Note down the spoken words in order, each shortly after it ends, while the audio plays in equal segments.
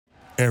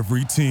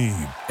Every team,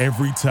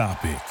 every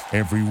topic,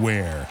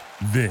 everywhere.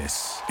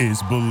 This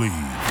is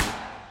Believe.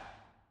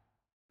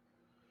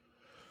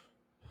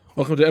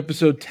 Welcome to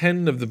episode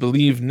 10 of the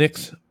Believe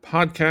Knicks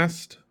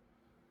podcast.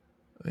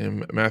 I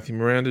am Matthew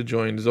Miranda,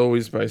 joined as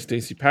always by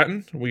Stacey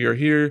Patton. We are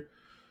here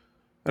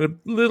at a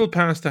little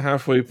past the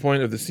halfway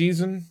point of the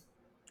season,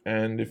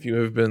 and if you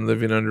have been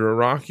living under a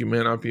rock, you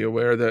may not be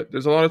aware that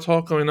there's a lot of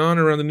talk going on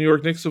around the New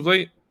York Knicks of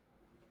late,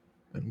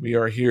 and we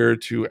are here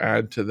to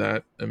add to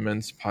that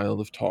immense pile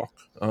of talk.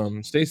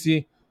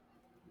 Stacey,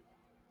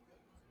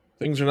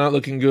 things are not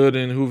looking good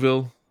in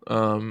Whoville.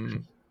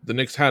 The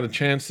Knicks had a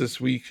chance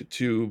this week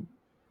to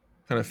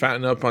kind of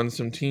fatten up on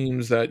some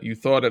teams that you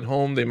thought at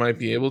home they might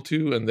be able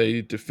to, and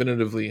they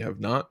definitively have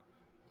not.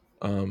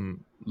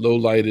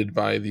 Low-lighted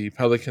by the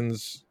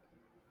Pelicans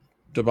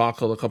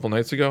debacle a couple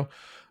nights ago.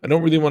 I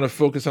don't really want to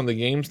focus on the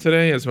games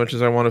today as much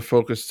as I want to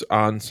focus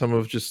on some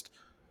of just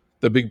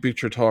the big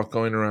picture talk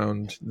going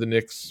around the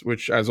Knicks,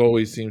 which as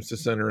always seems to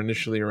center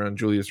initially around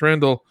Julius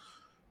Randle.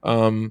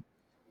 And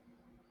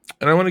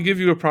I want to give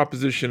you a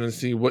proposition and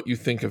see what you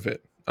think of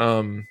it.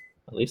 At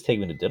least take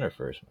me to dinner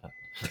first, man.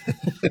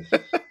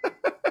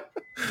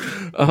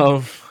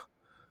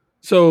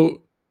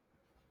 So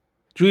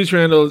Julius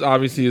Randle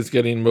obviously is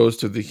getting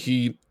most of the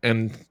heat,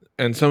 and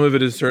some of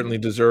it is certainly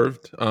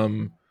deserved.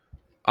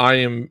 I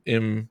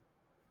am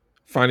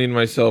finding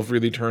myself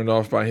really turned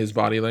off by his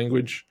body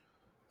language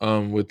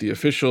with the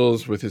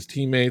officials, with his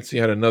teammates. He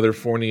had another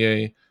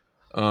Fournier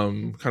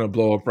kind of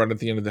blow up right at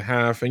the end of the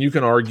half, and you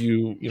can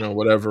argue,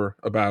 whatever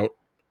about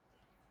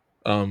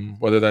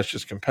whether that's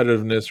just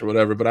competitiveness or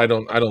whatever, but I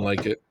don't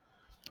like it.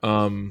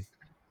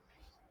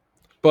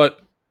 But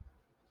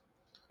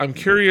I'm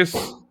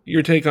curious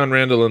your take on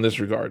Randle in this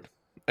regard,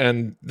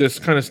 and this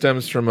kind of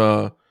stems from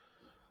the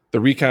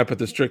recap at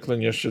the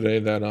Strickland yesterday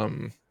that I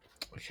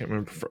can't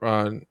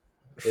remember.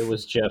 It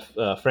was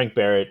Frank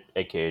Barrett,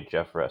 aka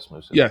Jeff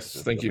Rasmussen. Yes,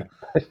 thank you.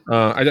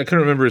 I couldn't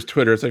remember his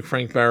Twitter. It's like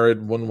Frank Barrett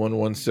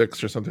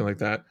 1116 or something like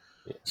that.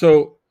 Yeah.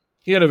 So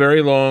he had a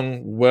very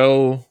long,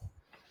 well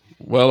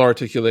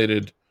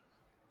articulated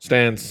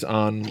stance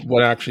on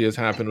what actually has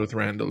happened with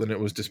Randle, and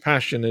it was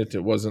dispassionate.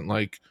 It wasn't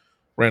like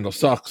Randle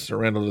sucks or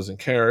Randle doesn't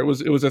care. It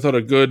was I thought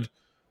a good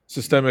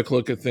systemic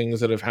look at things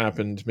that have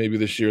happened maybe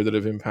this year that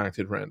have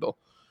impacted Randle.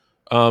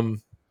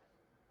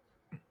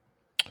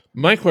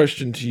 My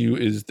question to you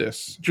is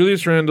this: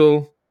 Julius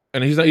Randle,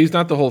 and he's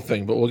not the whole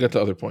thing, but we'll get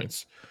to other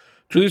points.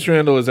 Julius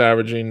Randle is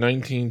averaging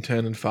 19,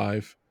 10, and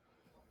 5.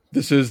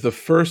 This is the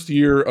first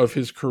year of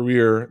his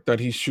career that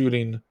he's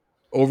shooting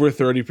over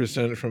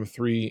 30% from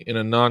three in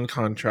a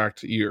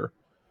non-contract year.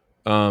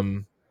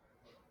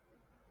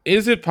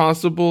 Is it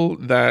possible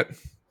that,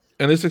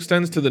 and this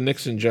extends to the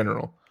Knicks in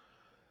general,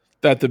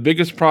 that the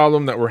biggest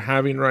problem that we're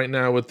having right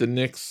now with the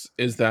Knicks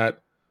is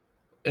that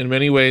in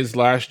many ways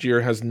last year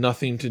has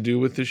nothing to do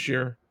with this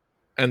year,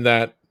 and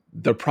that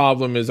the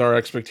problem is our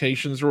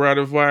expectations were out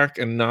of whack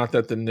and not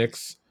that the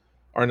Knicks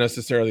are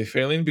necessarily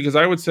failing? Because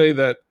I would say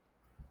that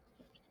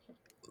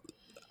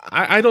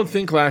I don't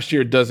think last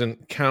year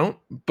doesn't count,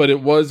 but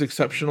it was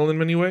exceptional in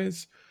many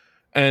ways.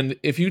 And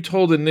if you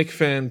told a Knicks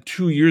fan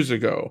 2 years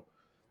ago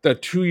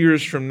that 2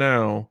 years from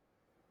now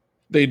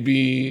they'd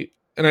be,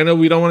 and I know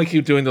we don't want to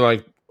keep doing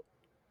the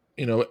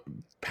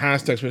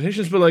past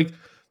expectations, but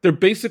they're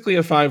basically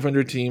a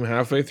 500 team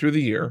halfway through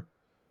the year.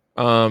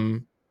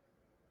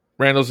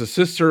 Randle's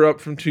assists are up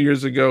from 2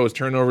 years ago. His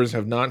turnovers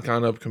have not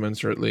gone up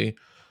commensurately.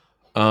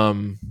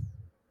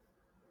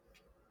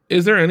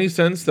 Is there any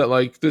sense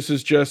that this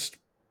is just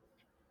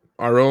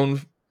our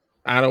own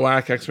out of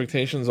whack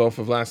expectations off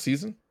of last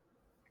season?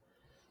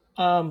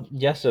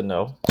 Yes and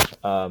no.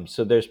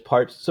 So there's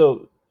parts.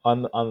 So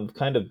on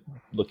kind of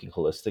looking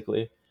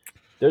holistically,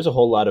 there's a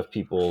whole lot of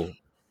people,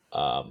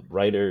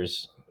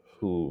 writers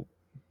who,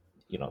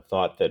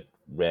 thought that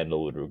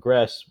Randle would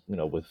regress.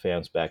 With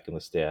fans back in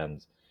the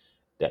stands,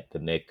 that the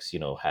Knicks,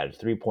 had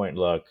 3-point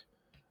luck,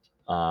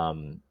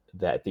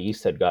 that the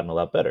East had gotten a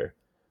lot better.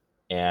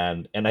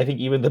 And I think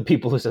even the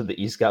people who said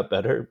the East got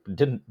better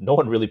no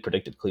one really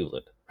predicted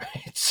Cleveland,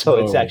 right?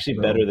 So it's actually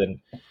better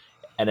than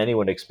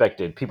anyone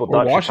expected. People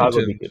thought Washington. Chicago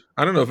would be good.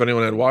 I don't know if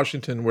anyone had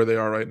Washington where they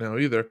are right now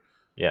either.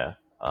 Yeah.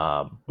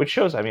 Which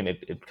shows,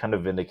 it kind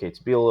of vindicates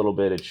Beal a little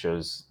bit. It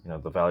shows,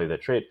 the value of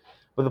that trade.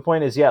 But the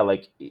point is,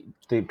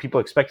 the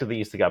people expected the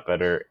East to get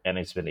better, and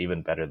it's been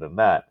even better than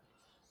that.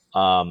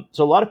 So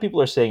a lot of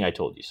people are saying "I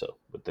told you so"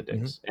 with the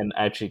Knicks, and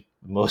actually,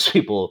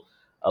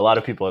 a lot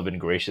of people have been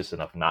gracious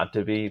enough not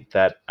to be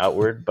that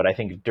outward. But I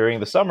think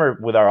during the summer,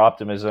 with our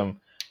optimism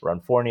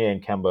around Fournier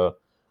and Kemba,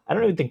 I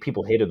don't even think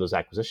people hated those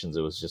acquisitions.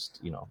 It was just,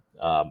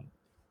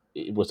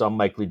 it was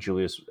unlikely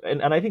Julius,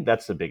 and I think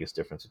that's the biggest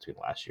difference between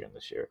last year and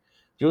this year.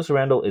 Julius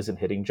Randle isn't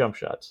hitting jump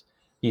shots.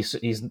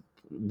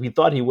 We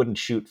thought he wouldn't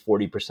shoot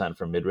 40%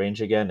 from mid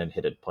range again and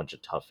hit a bunch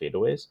of tough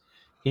fadeaways.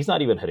 He's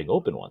not even hitting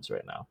open ones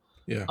right now.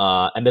 Yeah.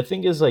 And the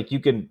thing is,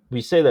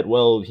 we say that,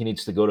 well, he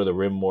needs to go to the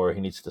rim more.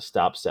 He needs to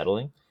stop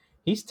settling.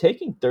 He's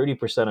taking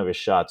 30% of his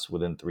shots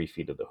within 3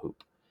 feet of the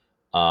hoop.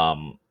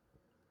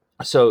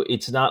 So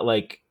it's not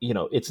like,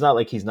 it's not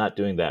like he's not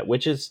doing that,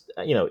 which is,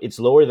 it's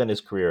lower than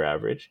his career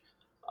average.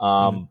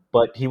 Mhm.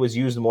 But he was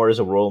used more as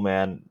a role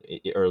man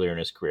earlier in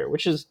his career,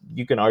 which is,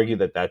 you can argue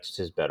that that's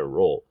his better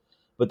role.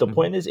 But the Mhm.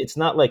 point is, it's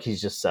not like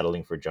he's just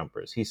settling for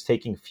jumpers. He's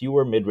taking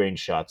fewer mid-range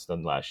shots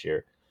than last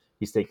year.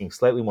 He's taking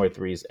slightly more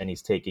threes, and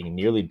he's taking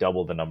nearly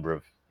double the number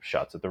of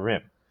shots at the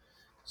rim.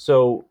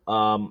 So,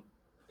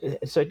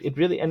 so it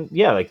really, and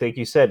yeah, like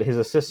you said, his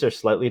assists are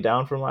slightly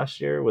down from last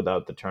year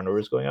without the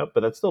turnovers going up,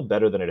 but that's still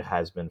better than it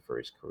has been for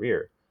his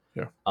career.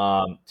 Yeah.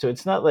 So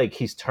it's not like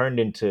he's turned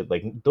into,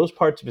 like, those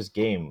parts of his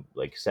game,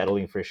 like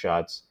settling for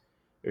shots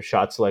or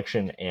shot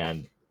selection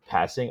and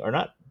passing, are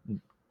not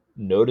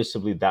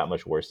noticeably that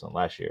much worse than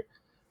last year.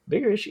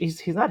 Bigger issue,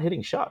 he's not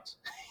hitting shots,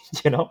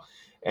 you know,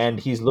 and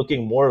he's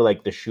looking more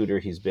like the shooter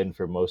he's been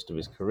for most of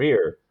his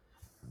career.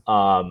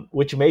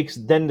 Which makes,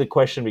 then the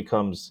question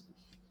becomes,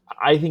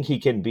 I think he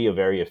can be a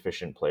very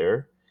efficient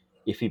player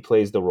if he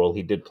plays the role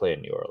he did play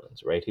in New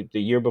Orleans, right?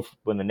 The year before,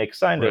 when the Knicks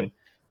signed Right. him,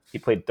 he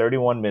played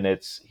 31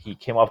 minutes. He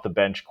came off the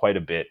bench quite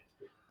a bit,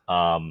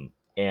 and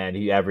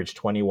he averaged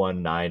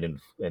 21, 9,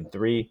 and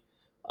 3,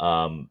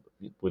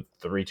 with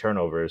 3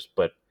 turnovers.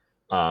 But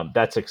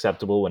that's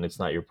acceptable when it's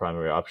not your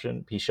primary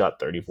option. He shot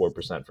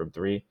 34% from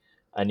 3,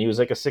 and he was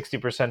like a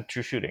 60%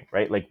 true shooting,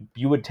 right? Like,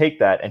 you would take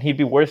that, and he'd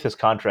be worth his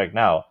contract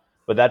now.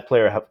 But that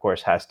player, of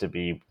course, has to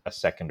be a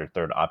second or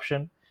third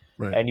option,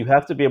 Right. and you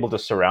have to be able to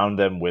surround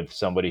them with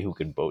somebody who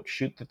can both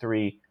shoot the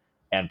three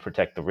and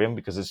protect the rim,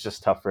 because it's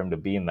just tough for him to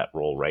be in that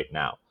role right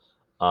now.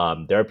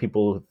 There are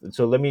people.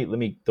 So let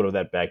me throw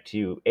that back to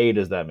you. A,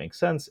 does that make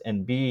sense?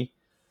 And B,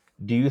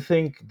 do you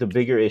think the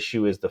bigger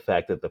issue is the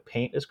fact that the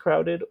paint is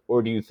crowded,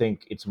 or do you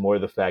think it's more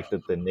the fact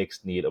that the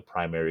Knicks need a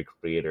primary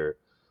creator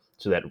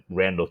so that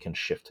Randall can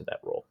shift to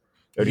that role?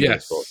 Or do you think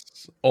it's both?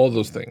 Yes, all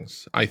those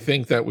things. I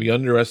think that we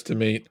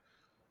underestimate.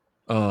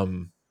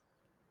 Um,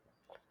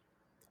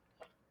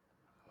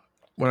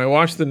 when I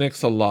watch the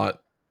Knicks a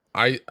lot,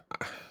 I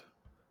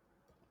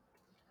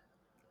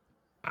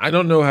I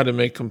don't know how to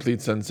make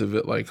complete sense of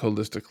it, like,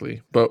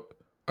 holistically, but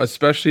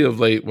especially of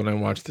late when I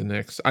watch the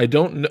Knicks, I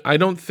don't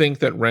think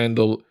that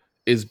Randall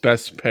is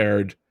best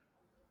paired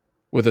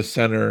with a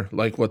center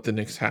like what the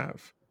Knicks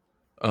have.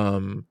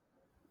 Um,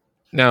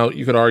 Now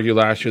you could argue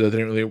last year that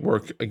didn't really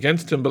work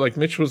against him, but like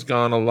Mitch was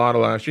gone a lot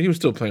of last year. He was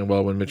still playing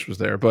well when Mitch was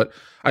there, but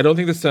I don't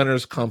think the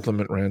centers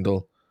complement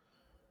Randall.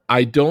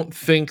 I don't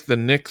think the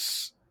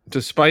Knicks,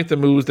 despite the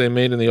moves they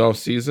made in the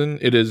offseason,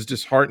 it is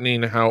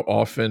disheartening how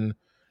often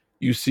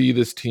you see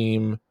this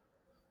team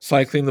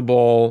cycling the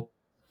ball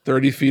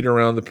 30 feet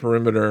around the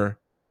perimeter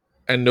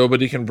and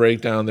nobody can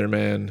break down their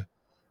man.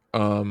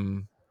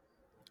 Um,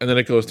 and then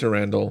it goes to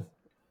Randall,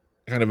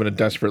 kind of in a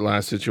desperate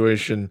last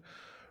situation.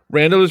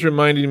 Randall is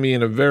reminding me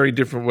in a very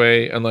different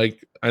way, and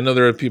like I know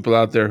there are people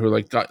out there who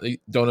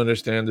don't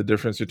understand the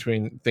difference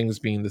between things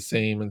being the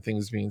same and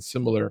things being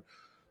similar.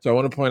 So I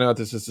want to point out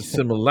this is a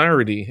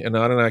similarity and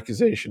not an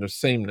accusation of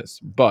sameness.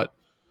 But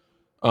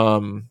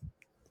um,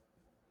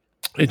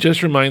 it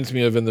just reminds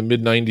me of in the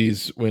mid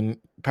 '90s when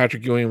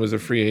Patrick Ewing was a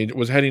free agent,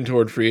 was heading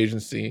toward free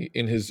agency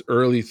in his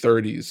early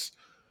 30s,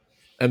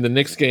 and the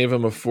Knicks gave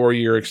him a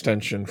 4-year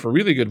extension for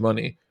really good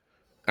money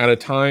at a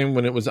time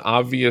when it was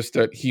obvious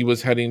that he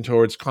was heading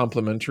towards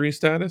complimentary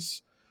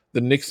status.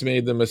 The Knicks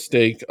made the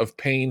mistake of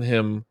paying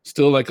him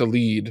still like a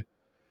lead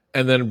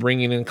and then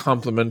bringing in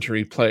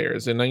complimentary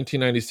players. In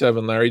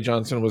 1997, Larry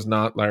Johnson was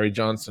not Larry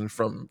Johnson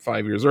from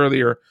 5 years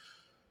earlier.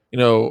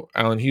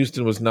 Allen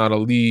Houston was not a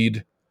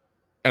lead.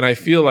 And I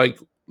feel like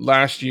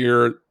last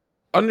year,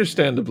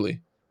 understandably,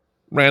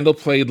 Randall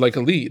played like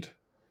a lead,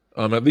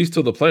 at least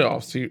till the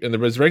playoffs.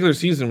 His regular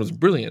season was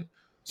brilliant.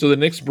 So the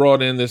Knicks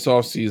brought in this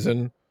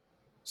offseason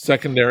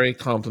secondary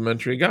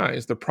complementary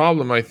guys. The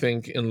problem, I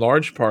think, in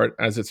large part,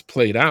 as it's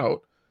played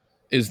out,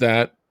 is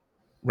that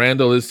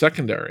Randall is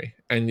secondary.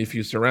 And if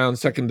you surround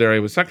secondary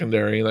with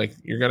secondary, like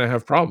you're going to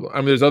have problems. I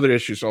mean, there's other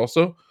issues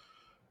also,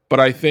 but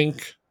I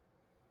think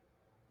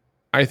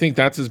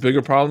that's as big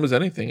a problem as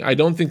anything. I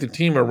don't think the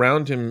team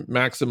around him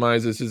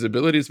maximizes his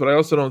abilities, but I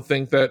also don't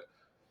think that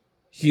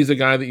he's a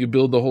guy that you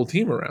build the whole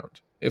team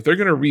around. If they're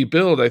going to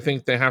rebuild, I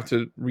think they have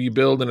to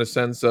rebuild in a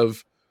sense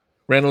of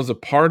Randall's a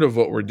part of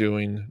what we're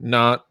doing,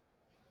 not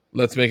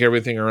let's make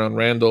everything around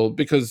Randall,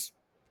 because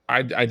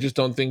I just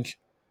don't think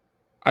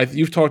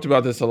you've talked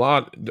about this a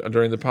lot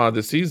during the pod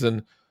this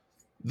season.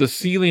 The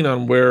ceiling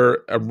on where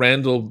a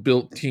Randall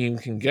built team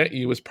can get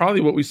you is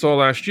probably what we saw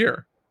last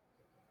year.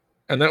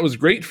 And that was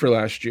great for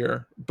last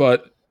year.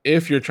 But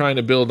if you're trying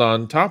to build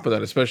on top of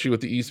that, especially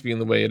with the East being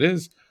the way it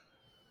is,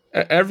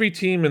 every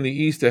team in the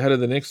East ahead of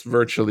the Knicks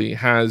virtually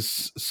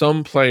has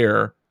some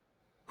player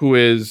who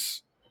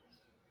is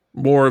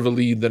more of a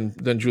lead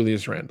than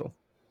Julius Randle.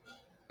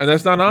 And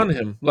that's not on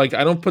him. Like,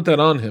 I don't put that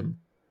on him.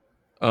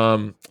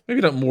 Maybe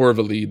not more of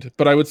a lead,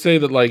 but I would say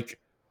that, like,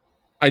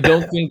 I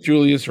don't think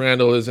Julius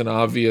Randle is an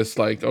obvious,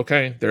 like,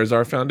 okay, there's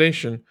our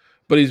foundation,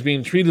 but he's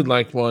being treated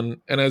like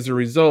one. And as a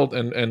result,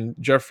 and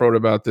Jeff wrote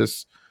about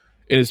this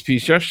in his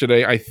piece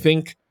yesterday, I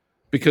think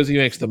because he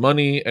makes the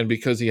money and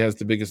because he has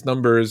the biggest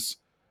numbers,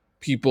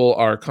 people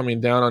are coming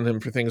down on him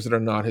for things that are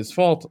not his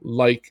fault,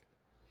 like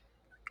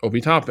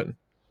Obi Toppin.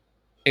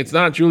 It's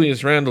not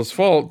Julius Randle's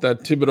fault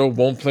that Thibodeau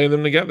won't play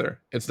them together.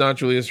 It's not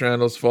Julius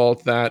Randle's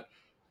fault that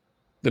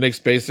the Knicks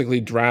basically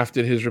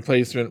drafted his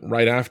replacement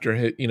right after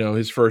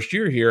his first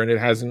year here, and it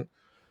hasn't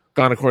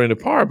gone according to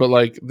par. But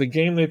like the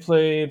game they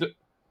played,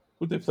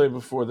 who'd they play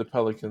before the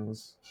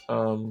Pelicans?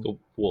 The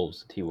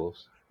Wolves, the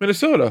T-Wolves.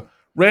 Minnesota.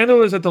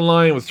 Randle is at the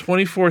line with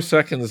 24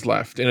 seconds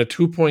left in a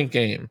 2-point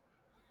game.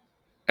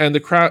 And the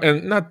crowd,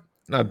 and not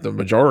the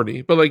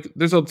majority, but like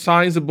there's a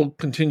sizable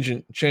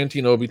contingent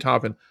chanting Obi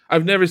Toppin.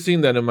 I've never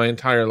seen that in my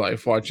entire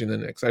life watching the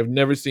Knicks. I've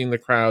never seen the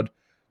crowd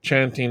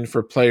chanting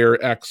for player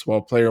X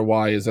while player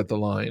Y is at the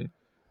line.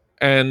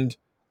 And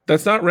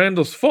that's not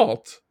Randle's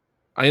fault.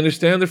 I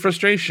understand the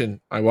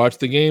frustration. I watch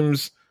the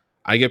games.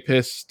 I get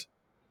pissed.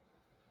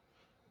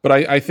 But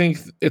I think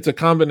it's a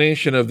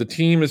combination of the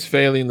team is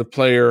failing the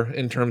player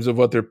in terms of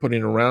what they're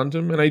putting around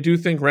him. And I do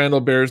think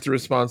Randle bears the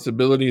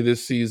responsibility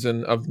this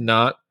season of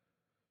not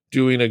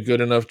doing a good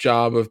enough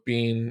job of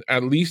being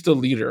at least a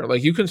leader.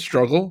 Like you can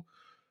struggle,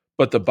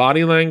 but the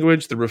body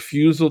language, the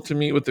refusal to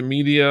meet with the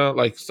media,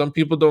 like some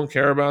people don't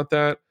care about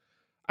that.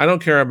 I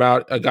don't care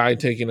about a guy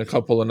taking a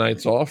couple of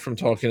nights off from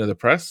talking to the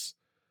press.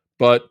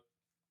 But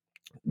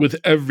with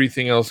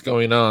everything else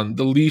going on,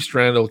 the least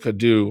Randle could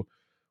do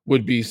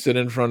would be sit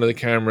in front of the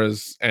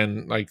cameras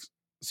and like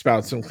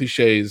spout some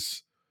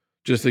cliches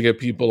just to get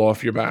people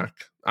off your back.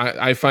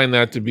 I find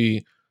that to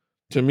be,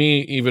 to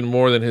me, even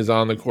more than his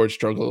on the court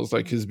struggles,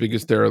 like his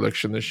biggest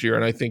dereliction this year,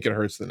 and I think it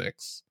hurts the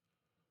Knicks.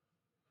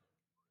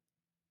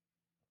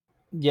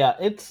 Yeah,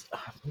 it's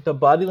the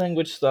body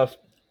language stuff.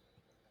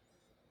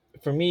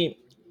 For me,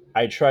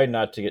 I try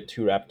not to get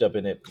too wrapped up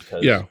in it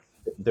because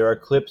there are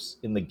clips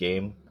in the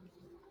game.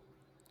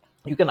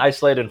 You can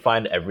isolate and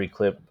find every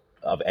clip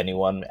of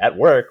anyone at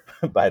work,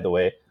 by the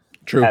way,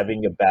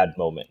 having a bad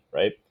moment,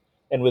 right?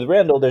 And with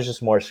Randle, there's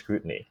just more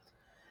scrutiny.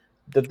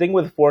 The thing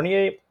with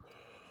Fournier,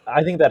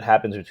 I think that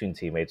happens between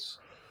teammates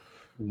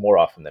more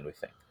often than we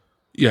think.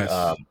 Yes.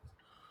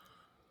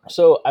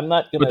 So I'm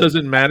not going to... But does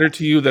it matter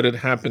to you that it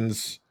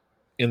happens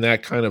in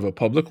that kind of a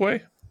public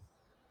way?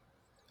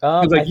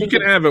 Like you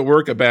can have at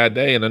work a bad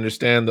day and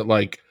understand that,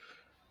 like,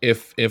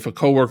 if a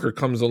coworker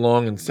comes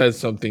along and says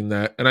something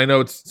that, and I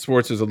know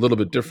sports is a little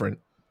bit different,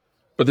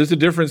 but there's a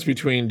difference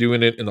between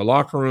doing it in the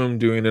locker room,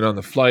 doing it on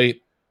the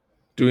flight,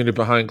 doing it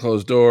behind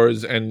closed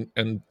doors,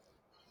 and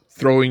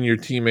throwing your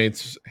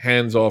teammates'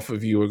 hands off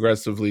of you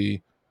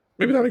aggressively.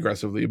 Maybe not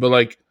aggressively, but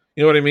like,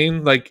 you know what I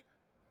mean? Like,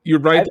 you're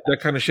right that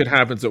kind of shit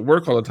happens at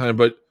work all the time,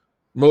 but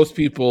most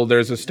people,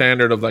 there's a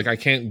standard of like, I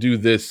can't do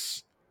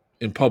this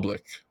in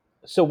public.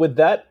 So with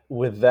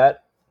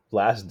that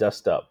last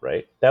dust up,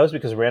 right? That was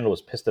because Randle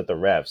was pissed at the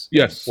refs.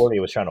 Yes.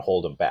 Fournier was trying to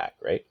hold him back,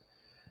 right?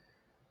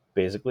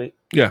 Basically.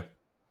 Yeah.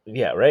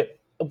 Yeah, right?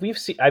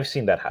 I've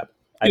seen that happen.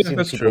 I've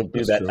seen people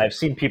do that. I've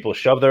seen people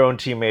shove their own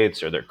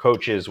teammates or their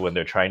coaches when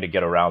they're trying to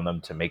get around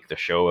them to make the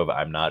show of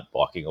I'm not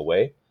walking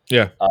away.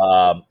 Yeah.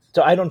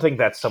 So I don't think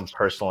that's some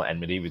personal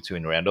enmity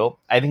between Randle.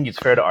 I think it's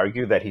fair to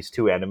argue that he's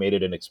too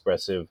animated and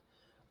expressive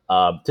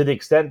to the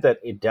extent that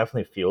it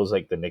definitely feels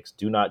like the Knicks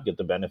do not get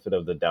the benefit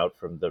of the doubt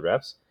from the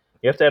refs.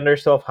 You have to ask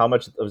yourself how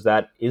much of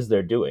that is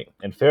they're doing.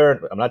 And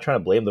fair, I'm not trying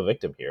to blame the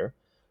victim here,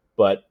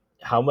 but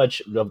how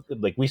much,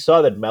 like we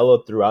saw that Melo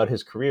throughout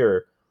his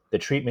career, the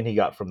treatment he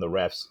got from the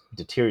refs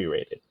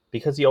deteriorated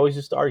because he always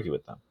used to argue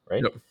with them,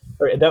 right?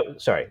 Yep.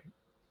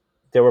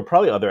 There were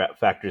probably other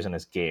factors in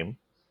his game,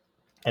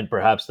 and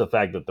perhaps the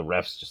fact that the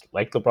refs just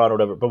like LeBron or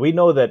whatever. But we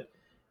know that,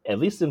 at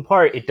least in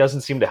part, it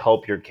doesn't seem to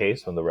help your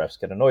case when the refs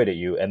get annoyed at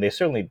you, and they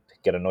certainly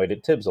get annoyed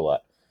at Tibbs a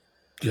lot.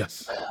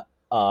 Yes.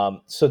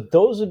 So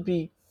those would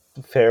be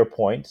fair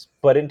points.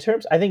 But in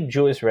terms, I think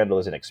Julius Randle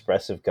is an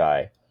expressive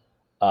guy.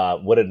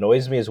 What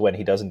annoys me is when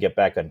he doesn't get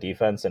back on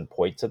defense and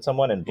points at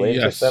someone and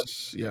blames them.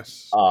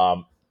 Yes.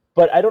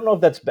 But I don't know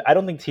if I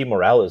don't think team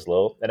morale is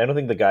low, and I don't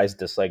think the guys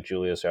dislike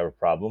Julius or have a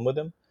problem with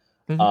him.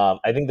 Mm-hmm.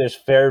 I think there's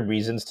fair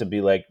reasons to be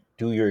like,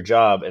 do your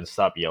job and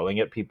stop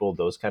yelling at people,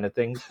 those kind of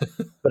things.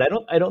 But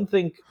I don't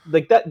think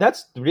like that.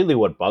 That's really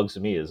what bugs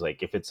me is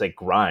like if it's like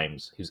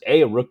Grimes, who's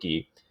a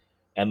rookie,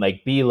 and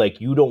like B,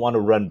 like you don't want to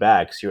run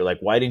back, so you're like,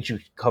 why didn't you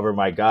cover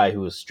my guy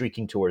who was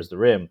streaking towards the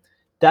rim?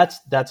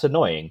 That's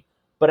annoying.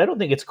 But I don't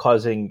think it's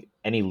causing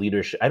any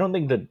leadership. I don't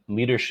think that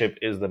leadership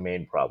is the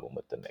main problem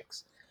with the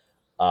Knicks.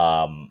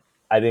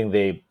 I think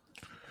they,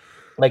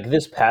 like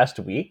this past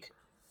week,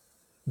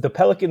 the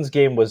Pelicans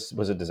game was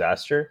a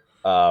disaster.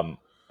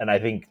 And I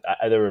think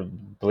there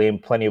were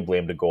plenty of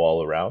blame to go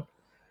all around.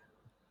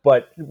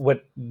 But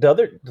what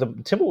the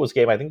Timberwolves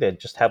game, I think they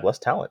just have less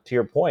talent. To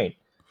your point,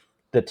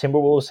 the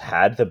Timberwolves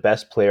had the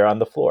best player on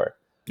the floor.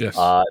 Yes.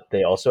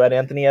 They also had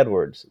Anthony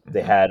Edwards. Mm-hmm.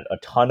 They had a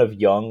ton of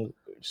young,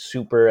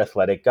 super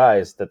athletic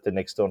guys that the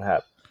Knicks don't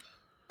have.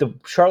 The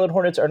Charlotte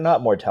Hornets are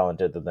not more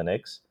talented than the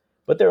Knicks,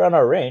 but they're on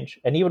our range.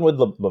 And even with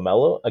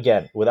LaMelo,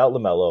 again, without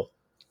LaMelo,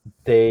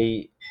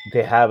 they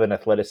have an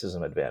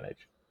athleticism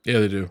advantage. Yeah,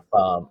 they do.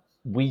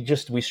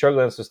 We struggle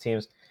against those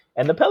teams.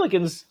 And the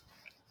Pelicans,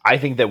 I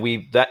think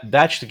that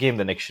that's the game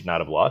the Knicks should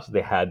not have lost.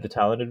 They had the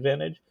talent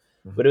advantage,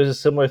 but it was a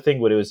similar thing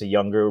when it was a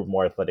younger,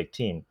 more athletic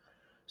team.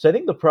 So I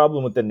think the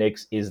problem with the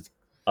Knicks is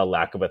a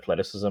lack of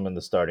athleticism in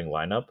the starting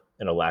lineup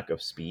and a lack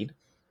of speed,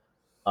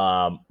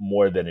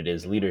 more than it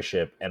is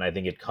leadership. And I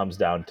think it comes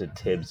down to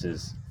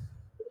Tibbs's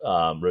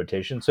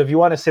rotation. So if you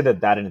want to say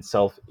that that in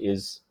itself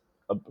is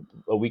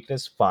a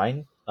weakness,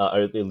 fine,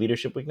 or a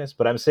leadership weakness.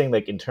 But I'm saying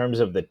like in terms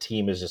of the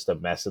team is just a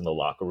mess in the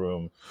locker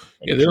room,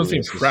 Yeah, and they don't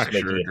seem Julius is just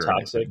making fractured it or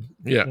toxic. anything.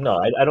 Yeah.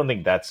 No, I don't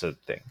think that's a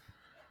thing.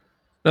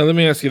 Now, let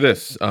me ask you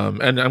this,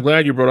 and I'm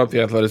glad you brought up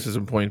the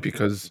athleticism point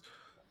because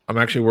I'm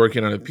actually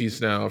working on a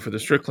piece now for the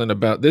Strickland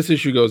about this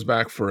issue goes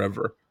back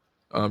forever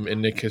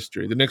in Knick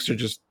history. The Knicks are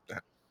just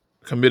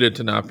committed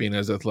to not being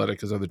as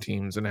athletic as other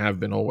teams and have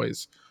been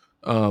always.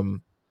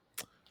 Um,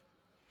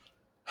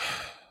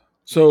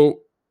 so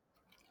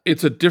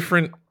it's a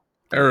different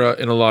era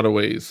in a lot of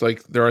ways.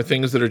 Like there are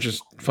things that are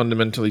just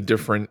fundamentally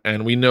different,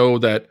 and we know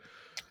that.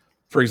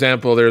 For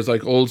example, there's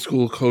like old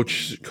school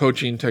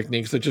coaching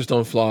techniques that just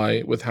don't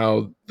fly with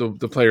how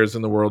the players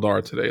in the world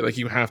are today. Like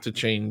you have to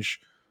change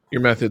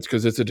your methods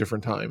because it's a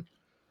different time.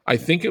 I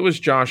think it was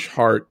Josh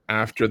Hart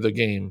after the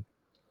game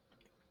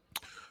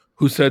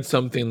who said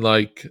something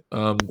like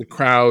the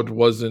crowd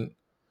wasn't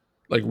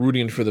like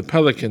rooting for the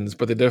Pelicans,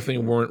 but they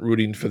definitely weren't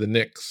rooting for the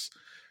Knicks.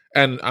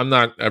 And I'm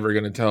not ever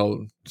going to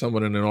tell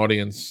someone in an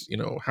audience,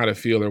 how to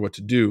feel or what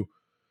to do.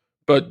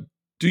 But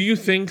do you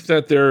think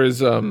that there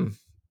is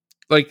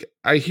like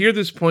I hear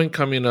this point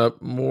coming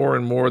up more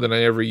and more than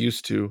I ever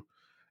used to,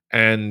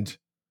 and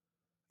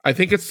I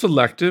think it's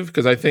selective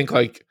because I think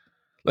like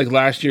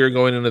last year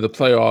going into the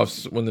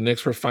playoffs when the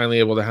Knicks were finally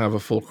able to have a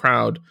full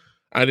crowd,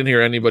 I didn't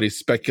hear anybody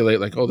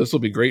speculate like, oh, this will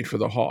be great for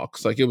the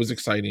Hawks. Like it was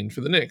exciting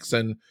for the Knicks,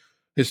 and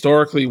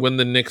historically, when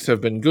the Knicks have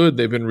been good,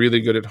 they've been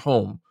really good at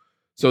home.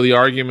 So the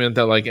argument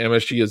that like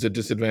MSG is a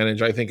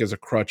disadvantage, I think, is a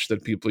crutch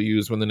that people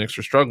use when the Knicks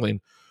are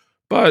struggling.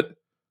 But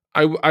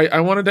I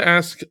wanted to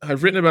ask,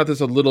 I've written about this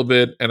a little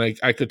bit, and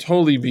I could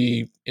totally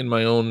be in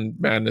my own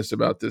madness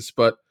about this,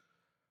 but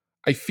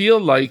I feel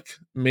like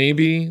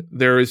maybe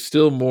there is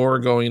still more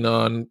going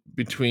on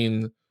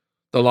between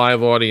the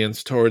live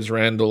audience towards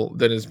Randall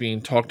than is being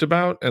talked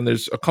about. And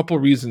there's a couple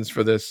reasons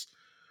for this.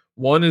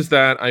 One is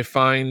that I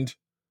find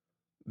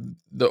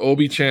the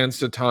Obi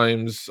chants at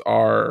times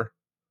are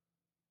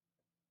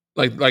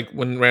like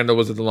when Randall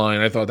was at the line,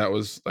 I thought that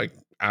was like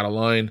out of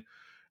line.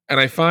 And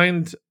I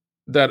find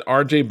that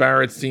RJ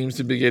Barrett seems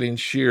to be getting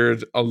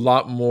cheered a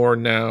lot more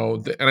now.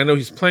 And I know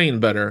he's playing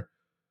better,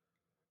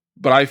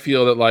 but I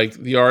feel that like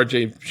the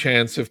RJ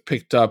chants have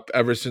picked up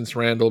ever since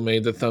Randall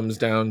made the thumbs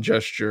down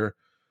gesture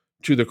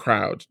to the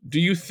crowd. Do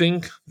you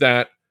think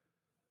that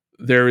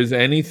there is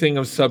anything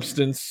of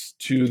substance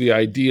to the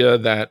idea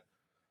that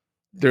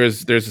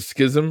there's a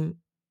schism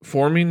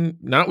forming,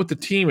 not with the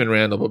team in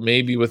Randall, but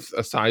maybe with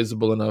a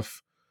sizable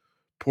enough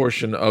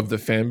portion of the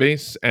fan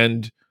base?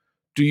 And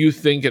do you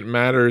think it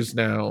matters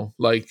now,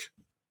 like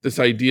this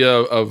idea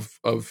of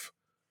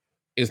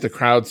is the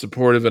crowd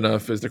supportive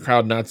enough? Is the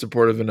crowd not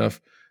supportive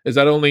enough? Is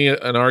that only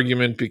an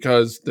argument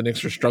because the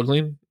Knicks are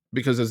struggling?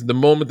 Because as the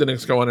moment the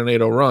Knicks go on an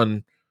 8-0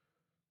 run,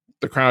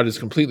 the crowd is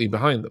completely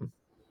behind them.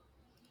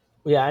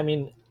 Yeah, I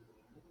mean,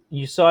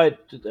 you saw it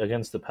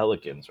against the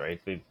Pelicans,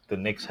 right? The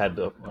Knicks had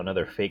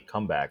another fake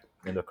comeback,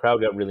 and the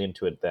crowd got really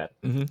into it then.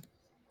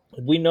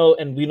 Mm-hmm. We know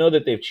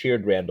that they've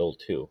cheered Randall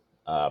too.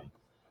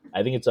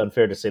 I think it's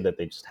unfair to say that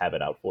they just have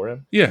it out for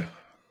him. Yeah.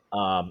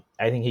 I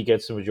think he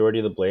gets the majority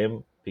of the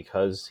blame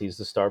because he's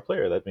the star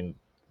player.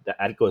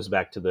 That goes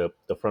back to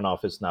the front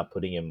office not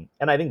putting him.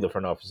 And I think the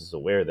front office is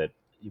aware that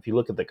if you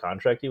look at the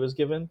contract he was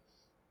given,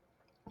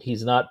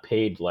 he's not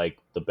paid like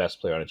the best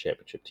player on a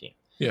championship team.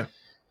 Yeah.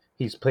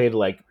 He's played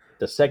like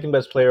the second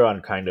best player on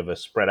kind of a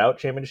spread out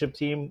championship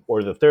team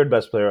or the third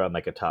best player on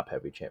like a top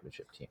heavy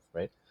championship team,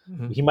 right?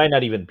 Mm-hmm. He might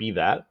not even be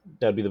that.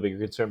 That'd be the bigger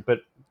concern. But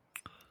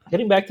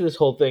getting back to this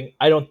whole thing,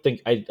 I don't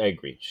think I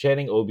agree.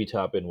 Channing Obi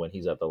Toppin when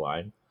he's at the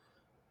line.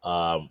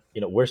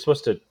 We're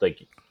supposed to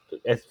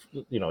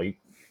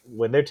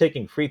when they're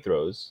taking free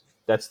throws,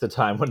 that's the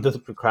time when the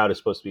crowd is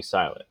supposed to be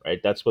silent,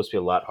 right? That's supposed to be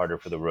a lot harder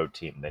for the road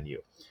team than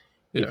you.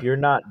 Yeah. If you're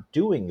not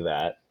doing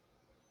that,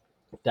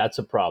 that's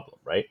a problem,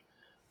 right?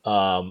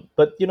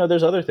 But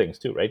there's other things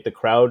too, right? The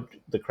crowd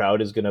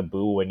is going to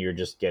boo when you're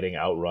just getting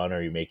outrun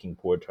or you're making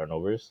poor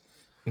turnovers.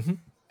 Mm-hmm.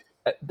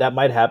 That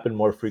might happen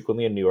more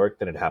frequently in New York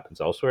than it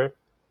happens elsewhere.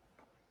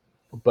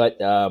 But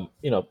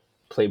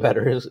play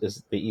better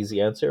is the easy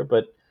answer.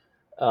 But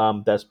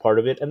that's part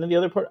of it. And then the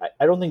other part,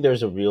 I don't think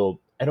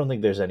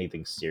there's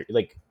anything serious.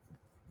 Like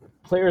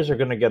players are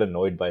going to get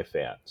annoyed by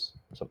fans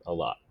a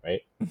lot,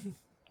 right? Mm-hmm.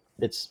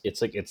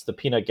 It's like it's the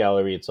peanut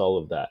gallery. It's all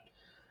of that.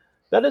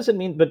 That doesn't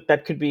mean, but there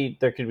could be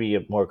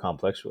a more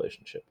complex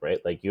relationship, right?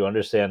 Like you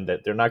understand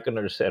that they're not going to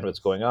understand what's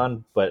going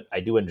on, but I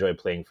do enjoy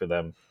playing for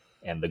them,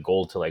 and the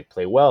goal to like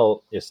play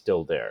well is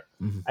still there.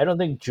 Mm-hmm. I don't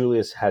think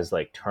Julius has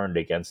like turned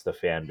against the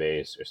fan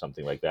base or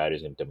something like that.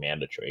 He's going to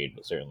demand a trade,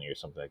 certainly, or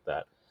something like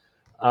that.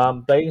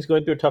 But he's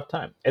going through a tough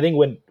time. I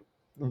think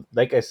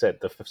like I said,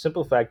 the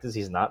simple fact is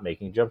he's not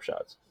making jump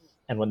shots.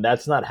 And when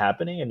that's not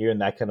happening and you're in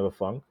that kind of a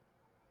funk,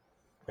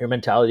 your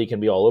mentality can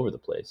be all over the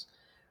place.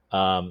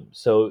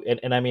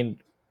 And I mean,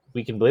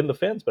 we can blame the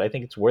fans, but I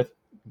think it's worth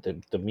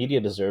the media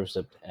deserves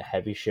a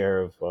heavy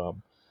share of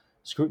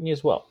scrutiny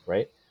as well,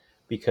 right?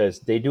 Because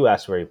they do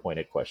ask very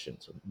pointed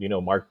questions.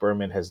 Mark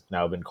Berman has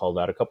now been called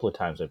out a couple of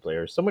times by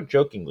players, somewhat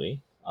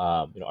jokingly.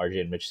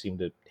 RJ and Mitch seem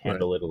to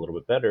handle it a little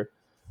bit better,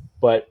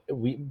 but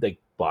we like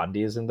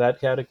Bondi is in that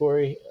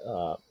category.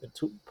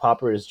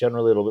 Popper is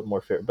generally a little bit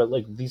more fair, but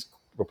like these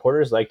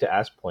reporters like to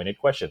ask pointed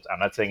questions. I'm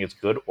not saying it's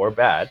good or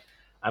bad.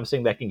 I'm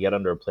saying that can get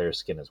under a player's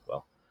skin as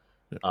well.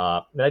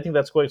 And I think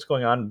that's what's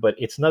going on, but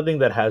it's nothing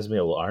that has me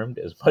alarmed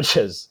as much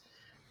as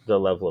the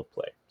level of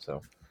play.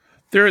 So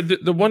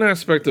the one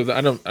aspect of that,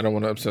 I don't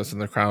want to obsess in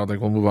the crowd. Like,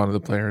 we'll move on to the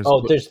players.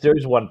 Oh,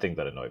 there's one thing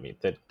that annoyed me,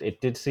 that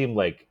it did seem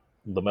like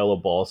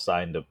LaMelo Ball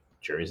signed a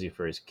jersey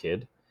for his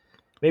kid.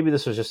 Maybe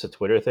this was just a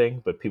Twitter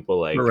thing, but people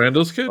like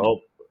Randall's kid.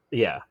 Oh,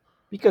 yeah,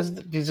 because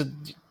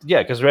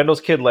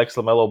Randall's kid likes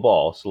LaMelo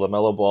Ball, so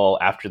LaMelo Ball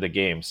after the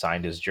game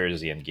signed his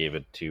jersey and gave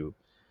it to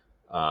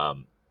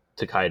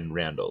Kaiden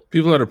Randall.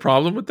 People had a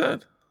problem with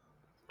that?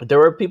 There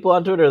were people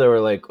on Twitter that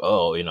were like,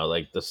 "Oh,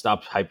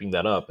 stop hyping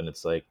that up," and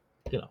it's like,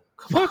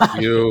 fuck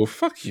you.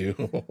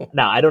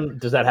 Now, I don't.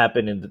 Does that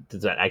happen?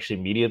 Does that actually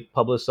media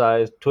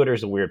publicized?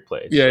 Twitter's a weird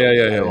place. Yeah.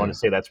 I don't want to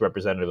say that's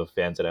representative of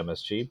fans at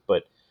MSG,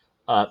 but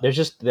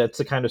that's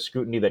the kind of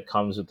scrutiny that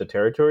comes with the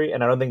territory,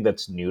 and I don't think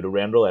that's new to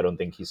Randall. I don't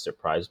think he's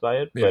surprised by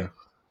it, but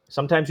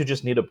sometimes you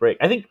just need a break.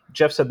 I think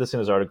Jeff said this in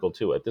his article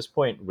too. At this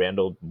point,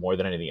 Randall, more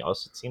than anything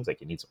else, it seems like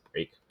he needs a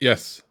break.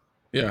 Yes.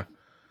 Yeah.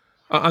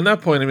 On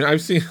that point, I mean,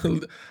 I've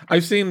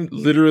seen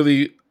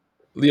literally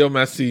Leo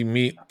Messi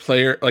meet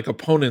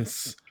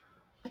opponents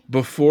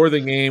before the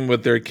game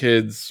with their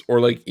kids, or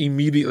like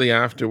immediately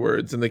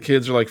afterwards, and the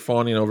kids are like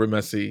fawning over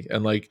Messi,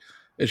 and like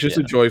it's just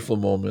a joyful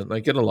moment.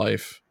 Like, get a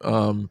life.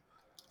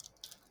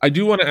 I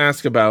do want to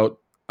ask about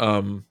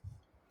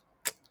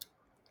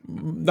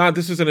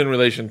this isn't in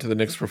relation to the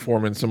Knicks'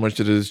 performance so much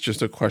as it is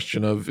just a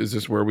question of, is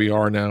this where we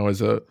are now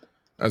as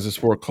a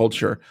sport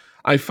culture?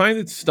 I find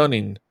it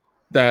stunning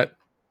that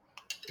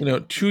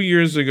 2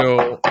 years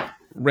ago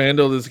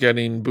Randall is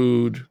getting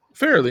booed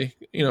fairly,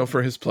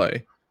 for his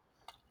play.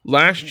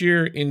 Last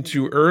year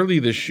into early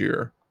this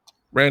year,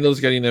 Randall's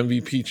getting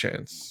MVP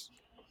chance,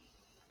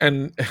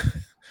 and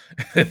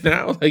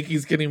now like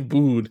he's getting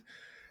booed,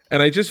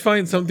 and I just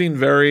find something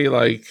very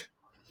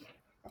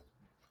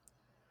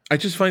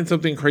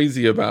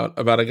crazy about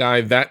a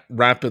guy that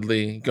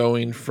rapidly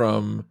going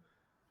from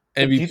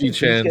MVP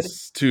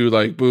chance to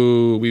like,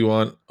 boo, we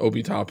want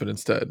Obi Toppin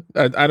instead.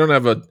 I don't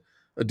have a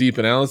deep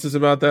analysis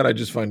about that. I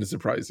just find it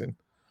surprising.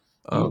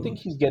 Do you think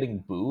he's getting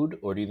booed,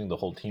 or do you think the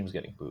whole team's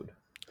getting booed?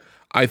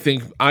 I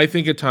think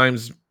at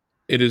times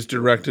it is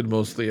directed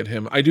mostly at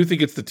him. I do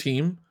think it's the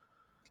team.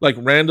 Like,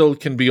 Randall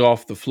can be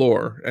off the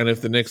floor, and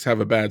if the Knicks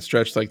have a bad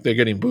stretch, like, they're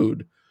getting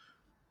booed.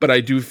 But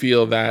I do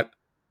feel that,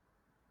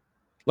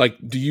 like,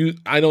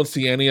 I don't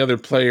see any other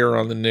player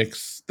on the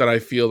Knicks that I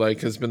feel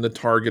like has been the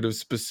target of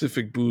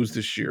specific boos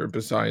this year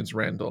besides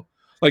Randall.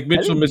 Like,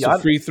 Mitchell missed a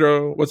free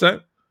throw. What's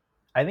that?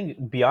 I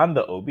think beyond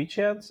the Obi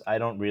chance, I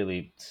don't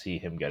really see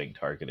him getting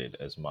targeted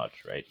as much,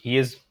 right? He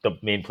is the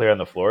main player on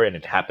the floor, and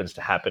it happens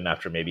to happen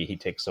after maybe he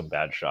takes some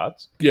bad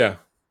shots. Yeah.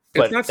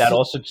 But that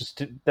also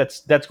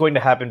that's going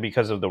to happen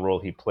because of the role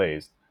he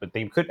plays. But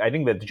I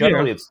think that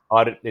generally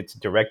it's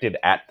directed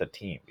at the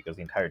team, because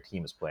the entire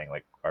team is playing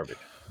like garbage.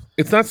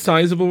 It's not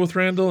sizable with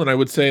Randall, and I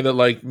would say that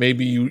like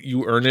maybe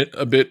you earn it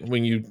a bit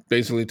when you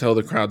basically tell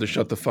the crowd to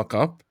shut the fuck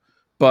up.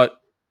 But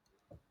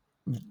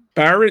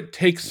Barrett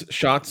takes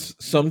shots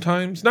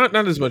sometimes, not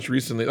as much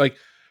recently. Like,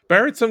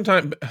 Barrett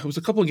sometimes, it was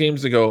a couple of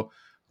games ago,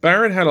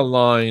 Barrett had a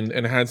line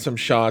and had some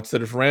shots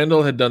that if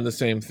Randall had done the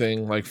same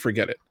thing, like,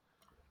 forget it.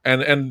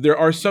 And there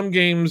are some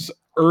games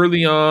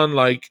early on,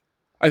 like,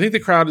 I think the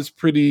crowd is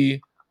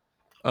pretty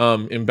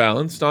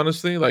imbalanced,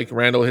 honestly. Like,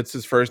 Randall hits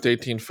his first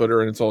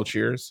 18-footer and it's all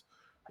cheers.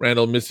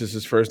 Randall misses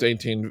his first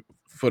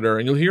 18-footer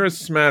and you'll hear a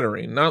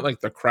smattering, not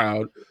like the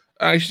crowd.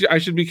 I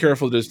should be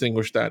careful to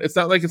distinguish that. It's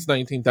not like it's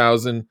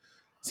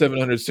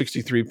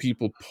 19,763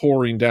 people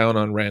pouring down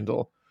on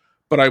Randall.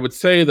 But I would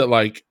say that,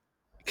 like,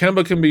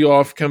 Kemba can be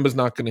off. Kemba's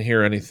not going to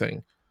hear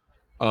anything.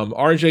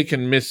 RJ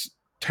can miss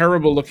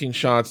terrible looking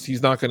shots.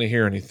 He's not going to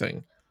hear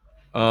anything.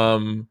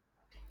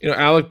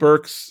 Alec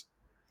Burks,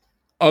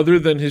 other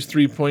than his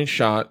 3-point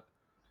shot,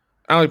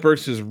 Alec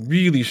Burks has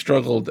really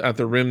struggled at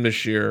the rim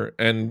this year,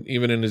 and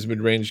even in his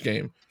mid-range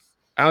game.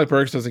 Alec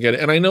Burks doesn't get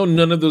it. And I know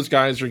none of those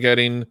guys are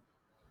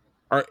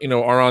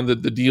on the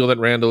deal that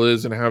Randall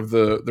is and have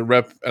the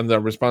rep and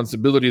the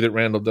responsibility that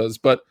Randall does.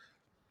 But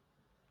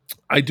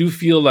I do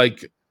feel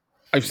like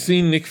I've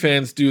seen Knicks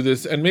fans do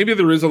this, and maybe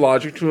there is a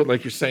logic to it,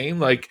 like you're saying.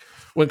 Like,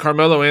 when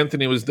Carmelo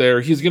Anthony was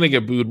there, he's going to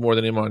get booed more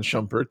than Iman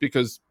Shumpert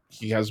because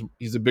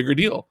he's a bigger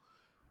deal.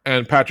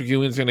 And Patrick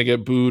Ewing's going to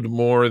get booed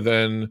more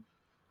than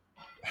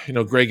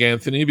Greg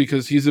Anthony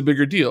because he's a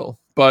bigger deal.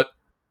 But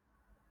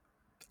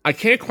I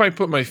can't quite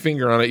put my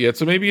finger on it yet,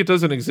 so maybe it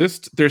doesn't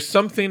exist. There's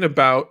something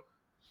about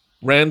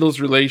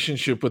Randall's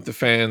relationship with the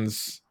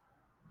fans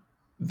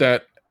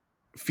that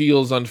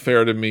feels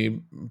unfair to me,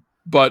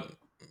 but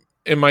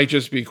it might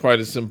just be quite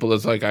as simple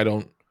as like I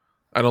don't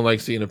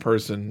like seeing a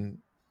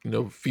person,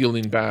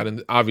 feeling bad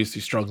and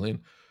obviously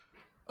struggling,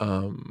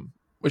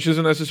 which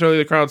isn't necessarily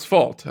the crowd's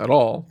fault at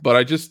all. But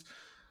I just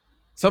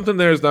something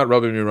there is not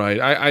rubbing me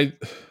right.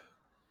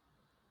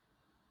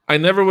 I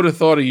never would have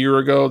thought a year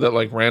ago that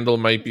like Randall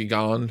might be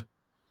gone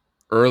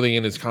early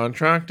in his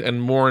contract,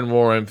 and more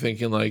I'm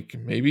thinking like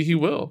maybe he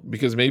will,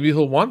 because maybe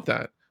he'll want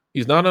that.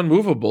 He's not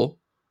unmovable,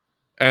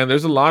 and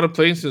there's a lot of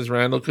places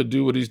Randall could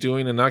do what he's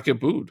doing and not get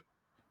booed.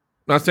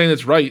 Not saying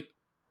it's right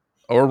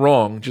or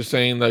wrong, just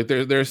saying like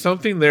there's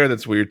something there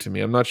that's weird to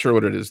me. I'm not sure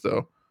what it is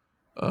though,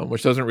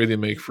 which doesn't really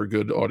make for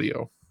good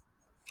audio.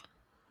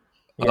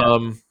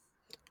 Yeah.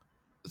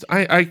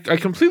 I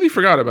completely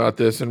forgot about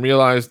this and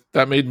realized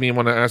that made me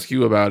want to ask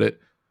you about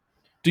it.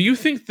 Do you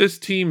think this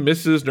team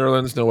misses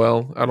Nerlens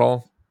Noel at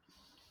all?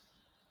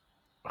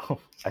 Oh,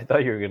 I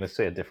thought you were going to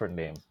say a different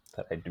name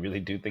that I really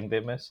do think they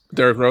miss.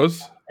 Derrick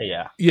Rose?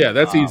 Yeah. Yeah,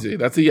 that's easy.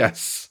 That's a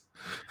yes.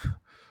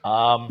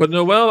 But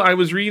Noel, I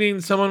was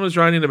reading, someone was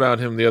writing about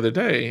him the other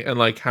day, and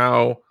like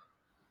how,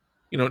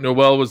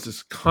 Noel was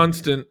this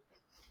constant,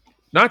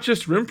 not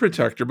just rim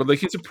protector, but like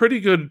he's a pretty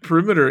good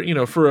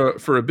perimeter,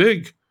 for a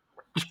big.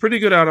 He's pretty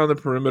good out on the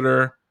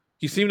perimeter.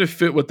 He seemed to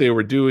fit what they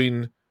were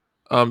doing.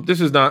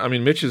 This is not,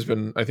 Mitch has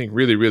been, I think,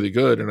 really, really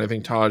good. And I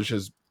think Taj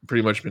has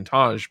pretty much been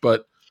Taj.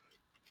 But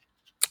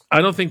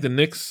I don't think the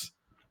Knicks,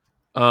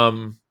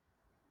 and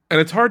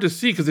it's hard to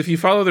see because if you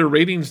follow their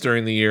ratings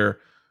during the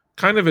year,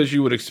 kind of as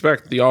you would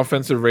expect, the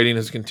offensive rating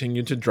has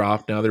continued to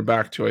drop. Now they're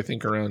back to, I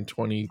think, around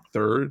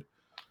 23rd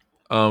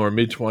or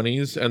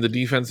mid-20s. And the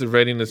defensive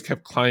rating has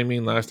kept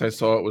climbing. Last I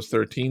saw it was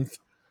 13th.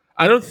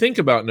 I don't think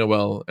about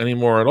Noel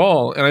anymore at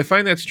all. And I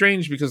find that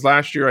strange because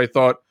last year I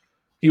thought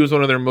he was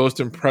one of their most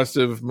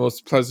impressive,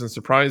 most pleasant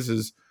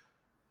surprises.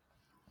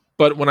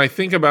 But when I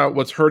think about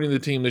what's hurting the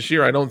team this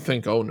year, I don't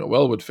think,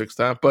 Noel would fix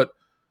that. But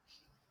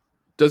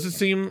does it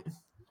seem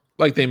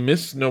like they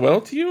miss Noel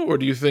to you? Or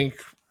do you think...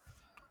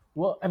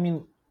 Well,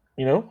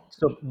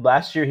 so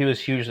last year he was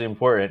hugely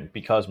important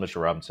because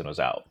Mitchell Robinson was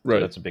out. So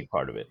right. That's a big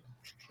part of it.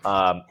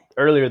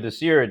 Earlier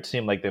this year, it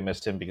seemed like they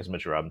missed him because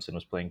Mitchell Robinson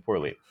was playing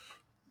poorly.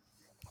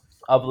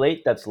 Of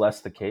late, that's less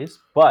the case,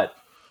 but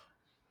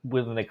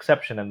with an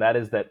exception, and that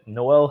is that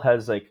Noel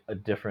has like a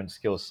different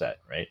skill set,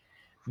 right?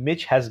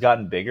 Mitch has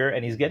gotten bigger,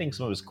 and he's getting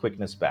some of his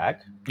quickness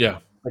back. Yeah.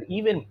 But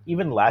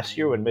even last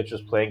year when Mitch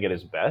was playing at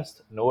his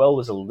best, Noel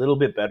was a little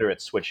bit better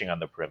at switching on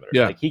the perimeter.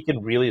 Yeah. Like he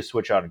can really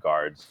switch on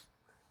guards.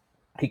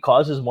 He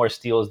causes more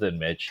steals than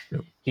Mitch.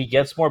 Yep. He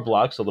gets more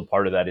blocks, so the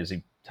part of that is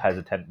he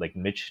has like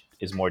Mitch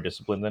is more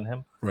disciplined than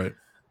him. Right.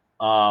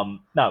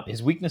 Now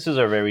his weaknesses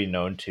are very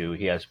known too.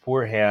 He has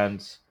poor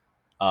hands.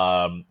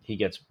 He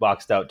gets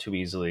boxed out too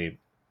easily.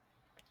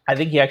 I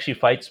think he actually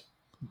fights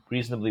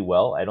reasonably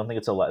well. I don't think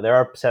it's a lot. There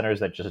are centers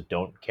that just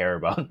don't care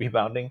about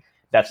rebounding.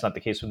 That's not the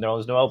case with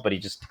Nerlens Noel, but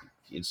it's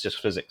just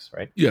physics,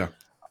 right? Yeah.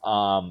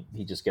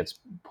 He just gets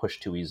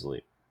pushed too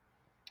easily.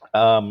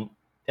 And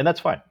that's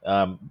fine.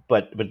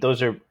 But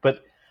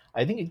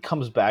I think it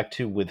comes back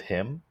to with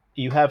him,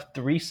 you have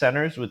three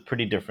centers with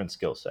pretty different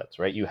skill sets,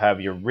 right? You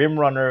have your rim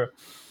runner,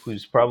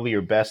 who's probably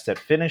your best at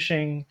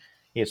finishing.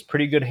 He has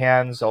pretty good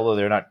hands, although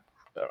they're not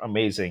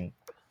amazing.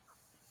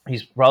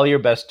 He's probably your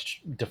best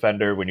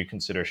defender when you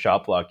consider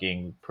shot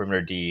blocking,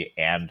 perimeter D,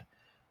 and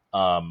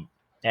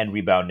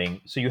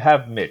rebounding. So you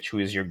have Mitch, who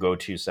is your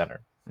go-to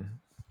center. Mm-hmm.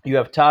 You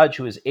have Taj,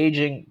 who is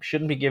aging,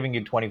 shouldn't be giving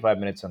you 25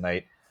 minutes a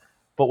night,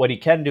 but what he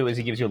can do is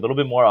he gives you a little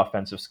bit more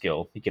offensive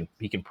skill. He can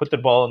put the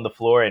ball on the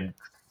floor and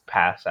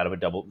pass out of a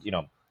double,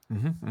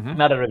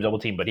 not out of a double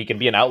team, but he can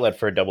be an outlet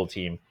for a double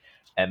team,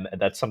 and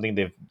that's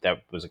something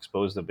that was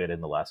exposed a bit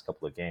in the last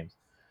couple of games.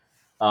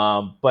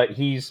 But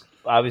he's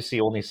obviously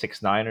only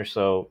 6'9" or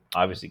so.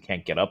 Obviously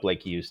can't get up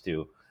like he used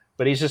to.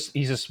 But he's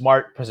a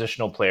smart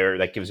positional player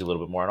that gives you a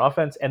little bit more on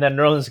offense. And then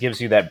Nerlens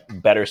gives you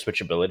that better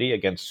switchability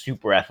against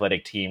super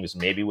athletic teams,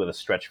 maybe with a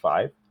stretch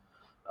five.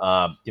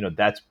 But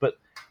the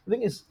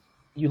thing is,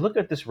 you look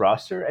at this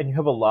roster and you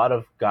have a lot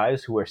of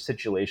guys who are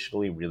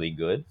situationally really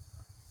good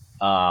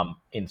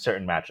in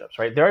certain matchups,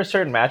 right? There are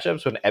certain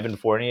matchups when Evan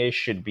Fournier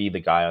should be the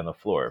guy on the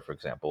floor, for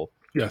example.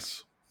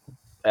 Yes.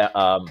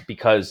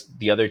 Because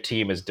the other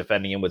team is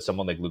defending him with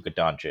someone like Luka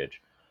Doncic,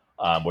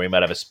 where he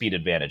might have a speed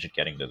advantage at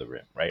getting to the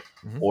rim, right?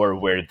 Mm-hmm. Or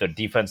where the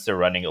defense they're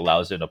running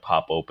allows him to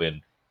pop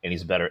open and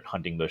he's better at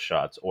hunting those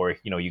shots. Or,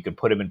 you can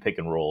put him in pick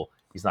and roll.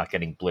 He's not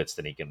getting blitzed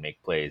and he can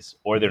make plays.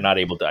 Or they're not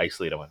able to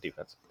isolate him on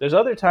defense. There's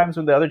other times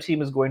when the other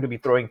team is going to be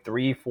throwing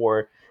 3,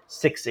 4,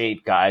 6,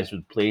 8 guys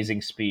with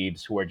blazing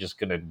speeds who are just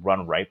going to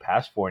run right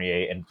past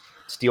Fournier and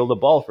steal the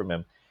ball from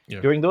him.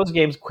 Yeah. During those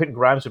games, Quentin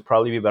Grimes would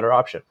probably be a better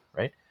option,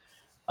 right?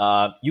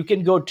 You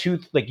can go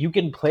you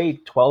can play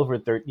 12 or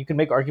 13. You can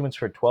make arguments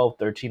for 12,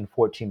 13,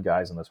 14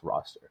 guys on this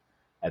roster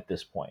at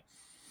this point.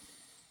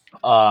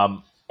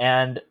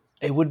 And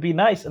it would be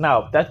nice.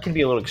 Now, that can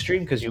be a little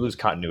extreme because you lose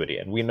continuity.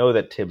 And we know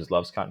that Tibbs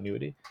loves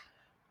continuity.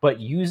 But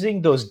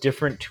using those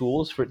different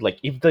tools for,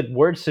 if the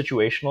word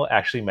situational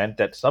actually meant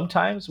that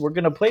sometimes we're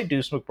going to play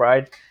Deuce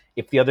McBride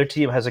if the other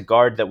team has a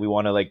guard that we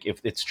want to, like, if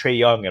it's Trae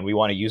Young and we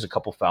want to use a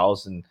couple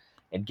fouls and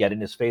get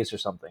in his face or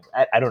something.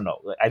 I don't know.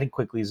 I think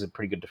Quickly is a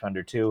pretty good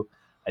defender too.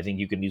 I think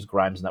you can use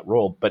Grimes in that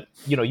role, but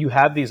you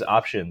have these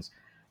options.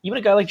 Even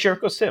a guy like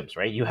Jericho Sims,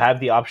 right? You have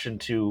the option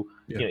to,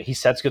 he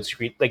sets good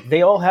screen. Like,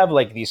 they all have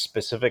like these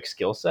specific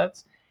skill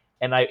sets,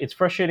 and it's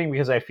frustrating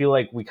because I feel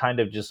like we kind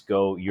of just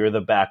go, you're the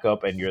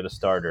backup and you're the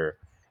starter,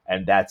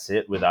 and that's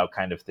it, without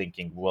kind of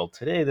thinking, well,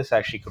 today this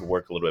actually could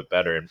work a little bit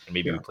better, and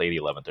maybe we play the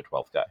 11th or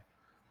 12th guy.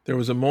 There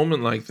was a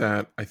moment like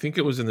that. I think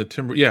it was in the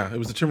it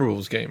was the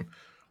Timberwolves game.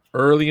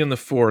 Early in the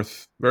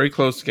fourth, very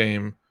close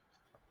game.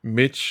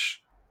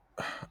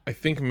 I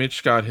think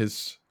Mitch got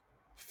his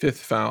 5th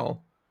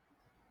foul,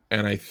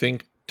 and I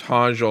think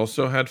Taj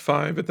also had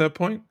 5 at that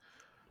point.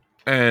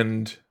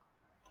 And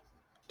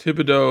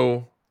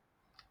Thibodeau,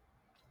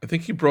 I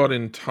think he brought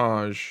in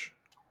Taj,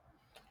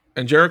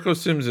 and Jericho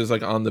Sims is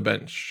like on the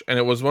bench. And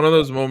it was one of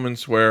those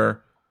moments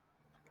where,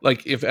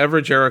 like, if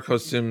ever Jericho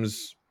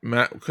Sims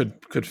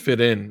could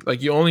fit in,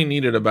 like, you only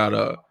needed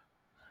about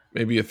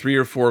maybe a 3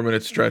 or 4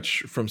 minute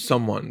stretch from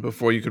someone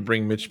before you could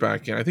bring Mitch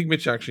back in. I think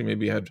Mitch actually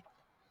maybe had,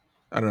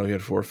 I don't know, he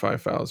had 4 or 5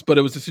 fouls, but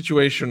it was a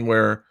situation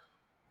where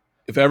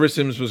if ever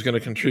Sims was going to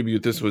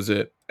contribute, this was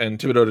it. And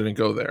Thibodeau didn't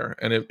go there.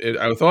 And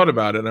I thought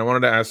about it, and I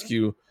wanted to ask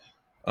you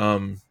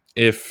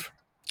if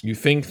you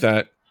think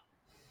that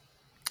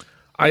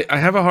I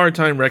have a hard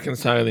time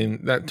reconciling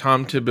that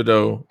Tom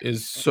Thibodeau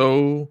is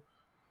so.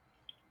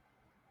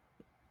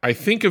 I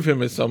think of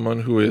him as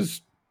someone who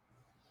is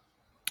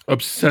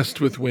obsessed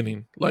with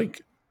winning,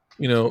 like,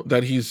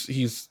 that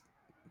he's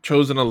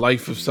chosen a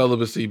life of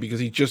celibacy because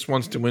he just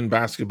wants to win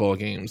basketball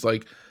games.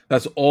 Like,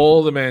 that's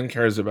all the man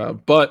cares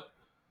about. But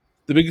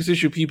the biggest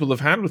issue people have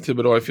had with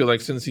Thibodeau, I feel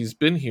like, since he's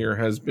been here,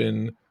 has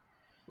been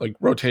like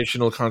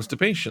rotational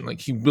constipation.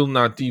 Like, he will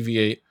not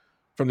deviate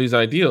from these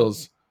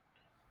ideals.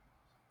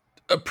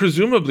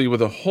 Presumably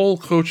with a whole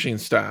coaching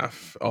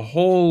staff, a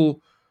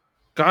whole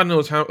God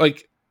knows how,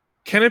 like,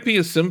 can it be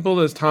as simple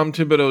as Tom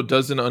Thibodeau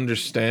doesn't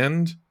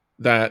understand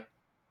that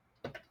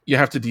you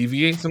have to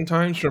deviate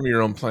sometimes from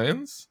your own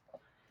plans?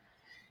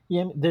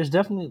 Yeah, there's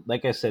definitely,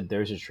 like I said,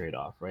 there's a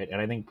trade-off, right? And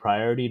I think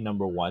priority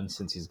number one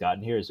since he's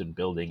gotten here has been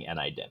building an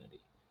identity.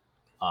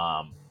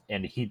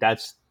 And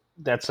that's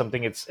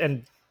something,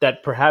 and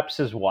that perhaps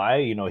is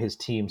why, his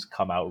teams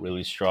come out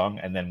really strong.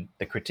 And then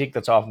the critique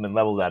that's often been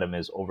leveled at him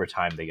is over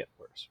time they get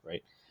worse,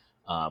 right?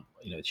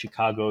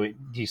 Chicago,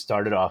 he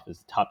started off as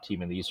the top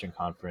team in the Eastern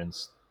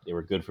Conference. They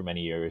were good for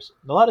many years.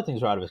 A lot of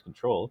things were out of his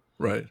control.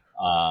 Right.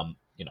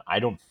 I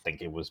don't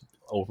think it was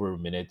over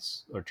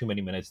minutes or too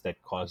many minutes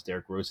that caused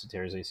Derrick Rose to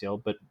tear his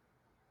ACL, but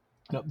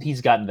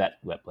he's gotten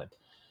that play.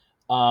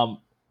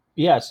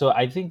 So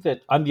I think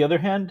that, on the other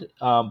hand,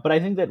 but I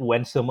think that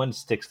when someone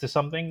sticks to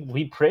something,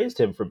 we praised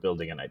him for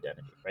building an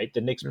identity, right?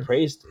 The Knicks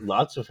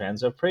lots of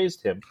fans have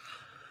praised him.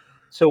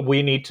 So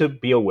we need to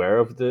be aware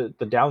of the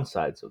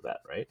downsides of that,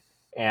 right?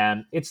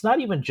 And it's not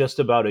even just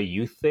about a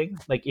youth thing.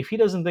 Like, if he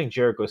doesn't think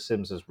Jericho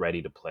Sims is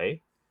ready to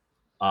play,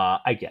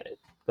 I get it.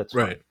 That's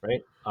fine,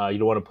 right? You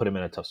don't want to put him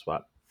in a tough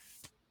spot.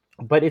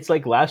 But it's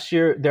like last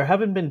year, there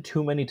haven't been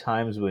too many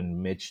times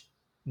when Mitch,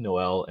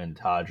 Noel, and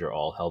Taj are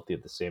all healthy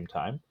at the same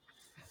time.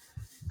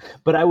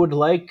 But I would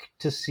like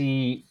to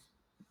see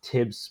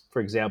Tibbs,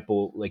 for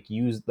example,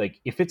 use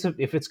if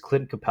it's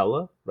Clint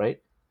Capella,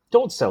 right?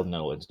 Don't sell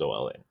Nerlens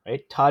Noel in,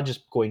 right? Taj is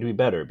going to be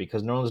better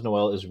because Nerlens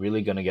Noel is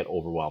really going to get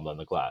overwhelmed on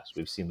the glass.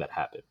 We've seen that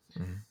happen.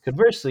 Mm-hmm.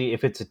 Conversely,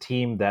 if it's a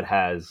team that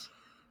has,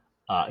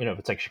 if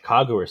it's like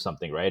Chicago or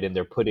something, right, and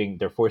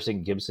they're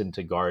forcing Gibson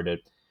to guard a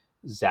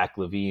Zach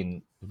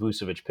LaVine,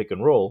 Vucevic pick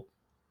and roll,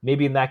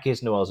 maybe in that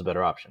case Noel's a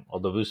better option.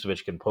 Although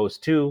Vucevic can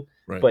post too,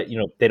 but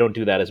they don't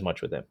do that as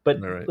much with him. But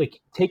like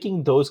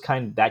taking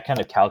that kind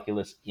of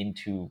calculus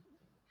into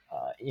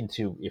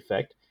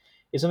effect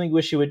is something we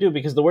wish you would do,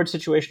 because the word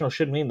situational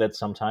should mean that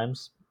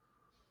sometimes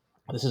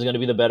this is going to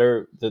be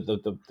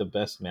the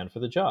best man for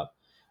the job,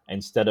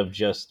 instead of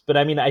just. But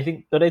I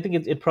think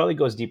it probably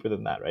goes deeper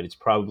than that, right? It's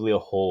probably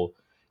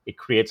it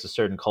creates a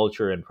certain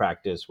culture and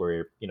practice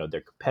where they're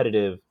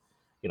competitive,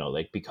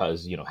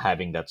 because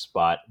having that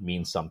spot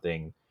means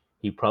something.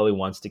 He probably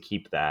wants to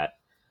keep that.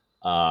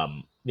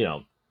 I'm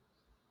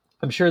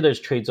sure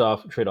there's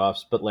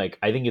trade-offs, but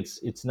I think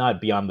it's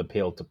not beyond the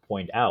pale to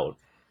point out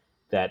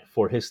that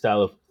for his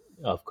style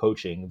of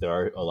coaching, there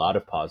are a lot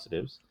of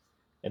positives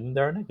and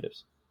there are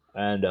negatives.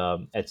 And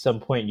at some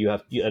point,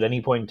 at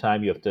any point in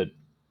time, you have to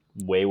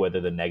weigh whether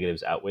the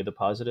negatives outweigh the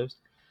positives.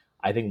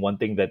 I think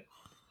that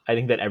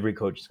every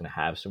coach is going to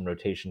have some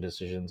rotation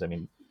decisions. I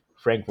mean,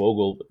 Frank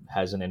Vogel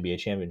has an NBA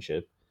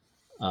championship,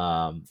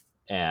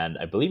 and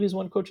I believe he's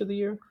won Coach of the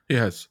Year.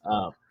 Yes.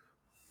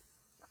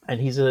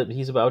 And he's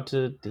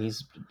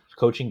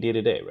coaching day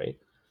to day, right?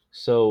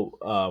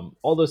 So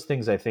all those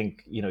things, I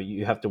think,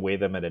 you have to weigh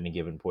them at any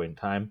given point in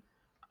time.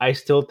 I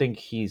still think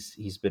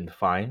he's been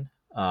fine.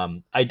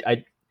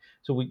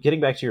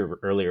 Getting back to your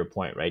earlier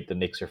point, right? The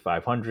Knicks are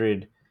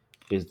 500.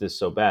 Is this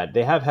so bad?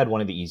 They have had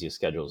one of the easiest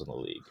schedules in the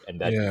league, and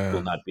that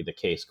will not be the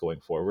case going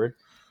forward.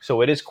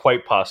 So it is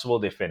quite possible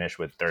they finish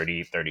with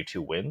 30,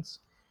 32 wins,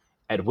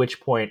 at which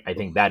point I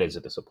think that is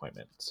a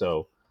disappointment.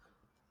 So,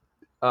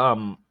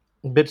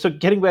 but so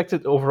getting back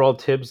to overall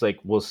Tibbs, like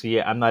we'll see.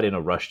 I'm not in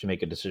a rush to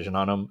make a decision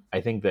on him.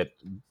 I think that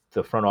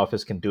the front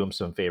office can do him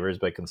some favors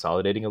by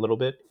consolidating a little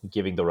bit,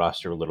 giving the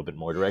roster a little bit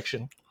more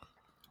direction.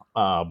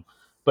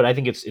 But I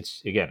think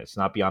it's again, it's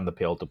not beyond the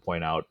pale to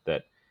point out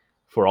that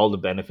for all the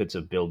benefits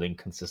of building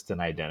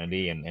consistent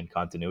identity and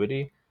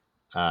continuity,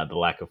 the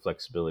lack of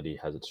flexibility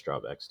has its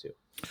drawbacks too.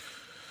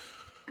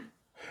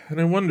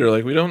 And I wonder,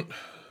 like, I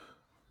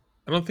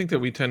don't think that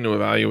we tend to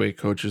evaluate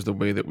coaches the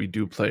way that we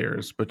do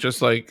players, but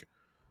just like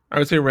I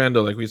would say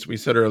Randall, like we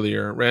said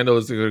earlier, Randall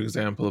is a good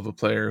example of a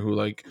player who,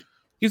 like,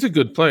 he's a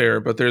good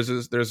player, but there's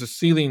a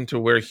ceiling to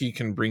where he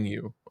can bring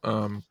you.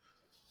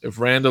 If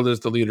Randall is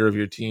the leader of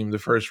your team, the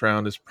first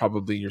round is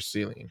probably your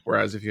ceiling.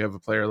 Whereas if you have a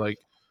player like,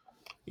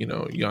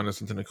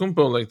 Giannis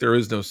Antetokounmpo, like, there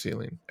is no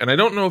ceiling. And I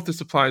don't know if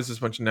this applies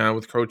as much now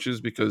with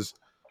coaches because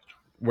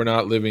we're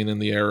not living in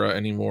the era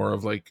anymore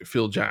of like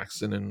Phil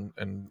Jackson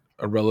and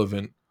a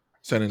relevant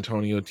San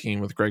Antonio team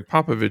with Greg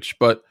Popovich.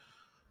 But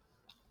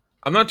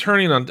I'm not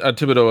turning on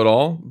Thibodeau at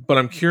all, but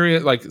I'm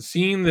curious, like,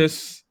 seeing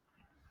this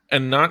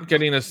and not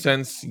getting a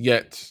sense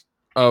yet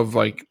of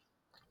like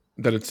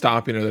that it's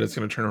stopping or that it's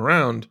going to turn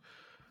around.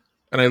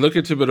 And I look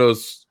at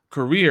Thibodeau's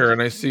career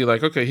and I see,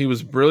 like, okay, he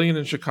was brilliant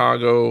in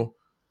Chicago,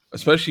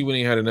 especially when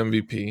he had an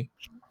MVP.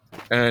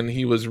 And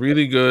he was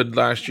really good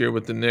last year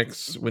with the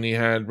Knicks when he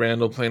had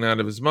Randall playing out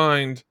of his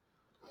mind.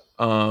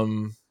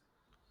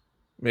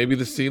 Maybe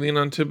the ceiling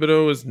on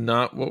Thibodeau is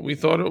not what we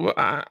thought it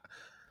was.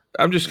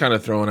 I'm just kind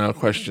of throwing out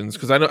questions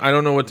because I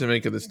don't know what to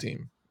make of this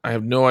team. I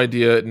have no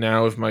idea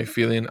now if my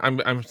feeling.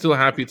 I'm still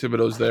happy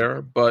Thibodeau's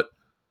there, but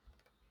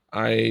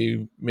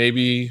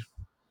maybe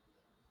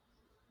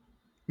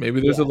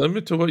there's a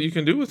limit to what you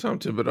can do with Tom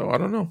Thibodeau. I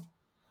don't know.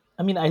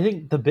 I mean, I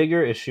think the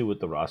biggest issue with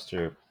the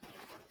roster,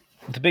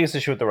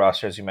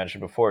 as you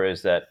mentioned before,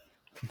 is that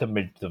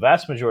the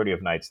vast majority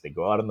of nights they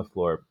go out on the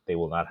floor, they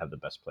will not have the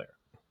best player.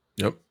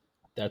 Yep.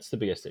 That's the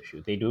biggest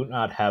issue. They do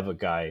not have a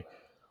guy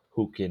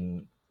who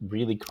can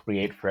really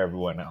create for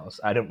everyone else.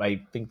 I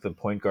think the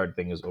point guard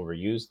thing is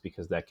overused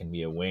because that can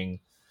be a wing,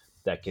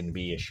 that can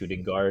be a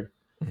shooting guard,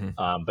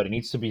 but it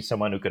needs to be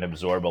someone who can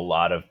absorb a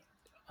lot of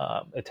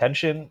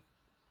attention,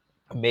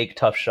 make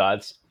tough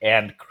shots,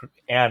 and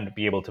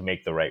be able to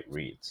make the right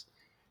reads.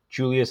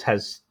 Julius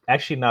has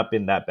actually not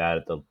been that bad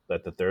at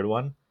the third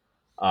one,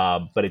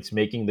 but it's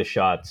making the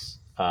shots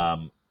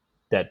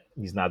that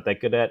he's not that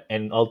good at,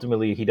 and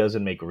ultimately he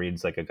doesn't make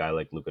reads like a guy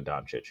like Luka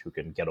Doncic, who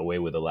can get away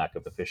with a lack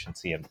of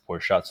efficiency and poor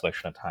shot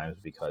selection at times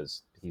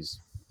because he's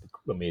an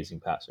amazing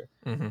passer.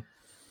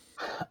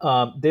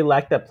 They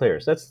lack that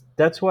players.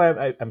 That's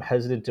why I'm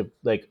hesitant to,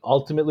 like,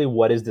 ultimately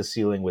what is the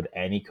ceiling with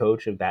any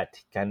coach of that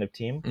kind of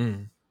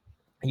team.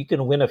 You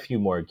can win a few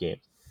more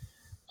games.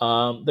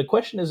 The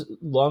question is,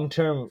 long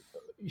term,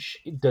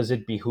 does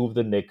it behoove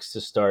the Knicks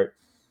to start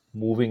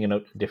moving in a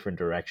different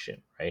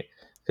direction, right?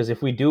 Because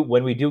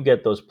when we do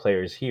get those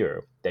players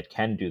here that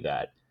can do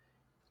that,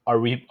 are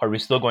we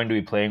still going to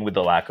be playing with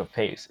the lack of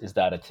pace? Is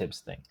that a Tibbs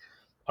thing?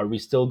 Are we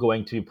still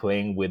going to be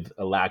playing with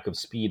a lack of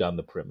speed on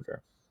the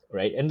perimeter,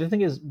 right? And the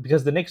thing is,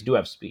 because the Knicks do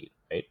have speed,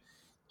 right?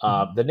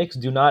 The Knicks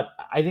do not.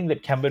 I think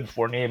that Kemba and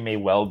Fournier may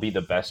well be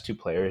the best two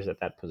players at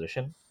that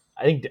position.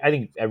 I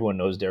think everyone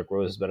knows Derrick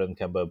Rose is better than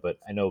Kemba, but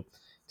I know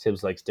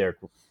Tibbs likes Derrick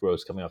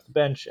Rose coming off the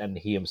bench, and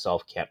he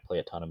himself can't play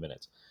a ton of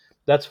minutes.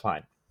 That's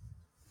fine.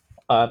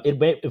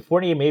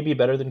 Fournier may be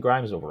better than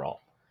Grimes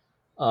overall,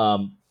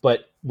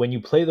 but when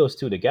you play those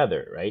two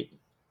together, right,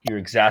 you're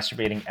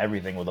exacerbating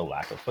everything with a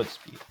lack of foot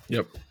speed.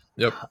 Yep.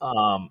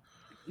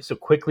 So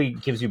quickly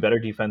gives you better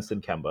defense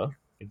than Kemba,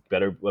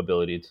 better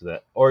ability to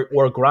that,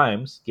 or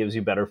Grimes gives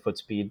you better foot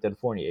speed than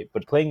Fournier.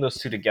 But playing those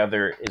two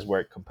together is where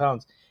it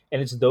compounds,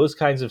 and it's those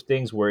kinds of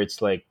things where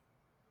it's like,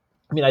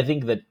 I mean, I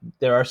think that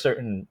there are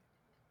certain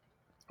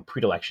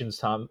predilections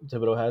Tom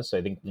Thibodeau has. So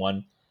I think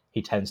one,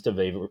 he tends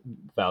to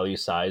value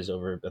size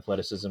over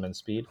athleticism and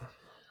speed.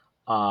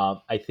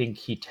 I think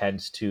he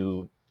tends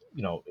to,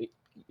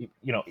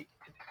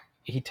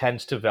 he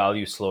tends to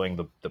value slowing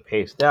the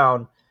pace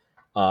down.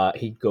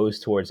 He goes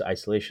towards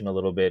isolation a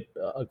little bit,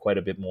 quite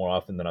a bit more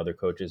often than other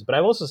coaches. But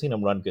I've also seen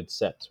him run good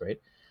sets, right?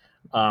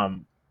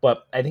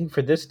 But I think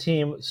for this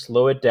team,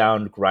 slow it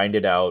down, grind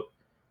it out.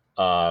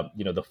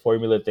 The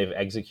formula that they've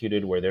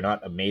executed where they're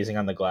not amazing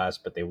on the glass,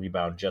 but they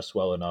rebound just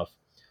well enough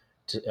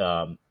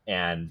to,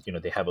 and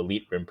they have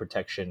elite rim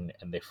protection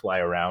and they fly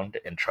around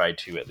and try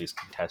to at least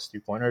contest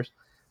 3-pointers.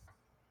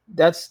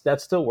 That's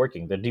still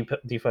working. The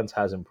defense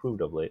has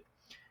improved of late,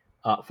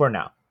 for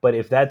now. But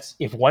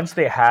if once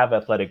they have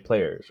athletic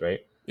players, right?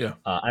 Yeah.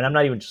 And I'm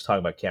not even just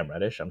talking about Cam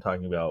Reddish. I'm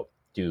talking about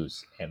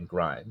Deuce and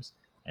Grimes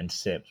and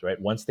Sims,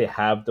 right? Once they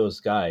have those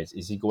guys,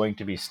 is he going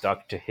to be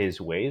stuck to his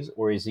ways,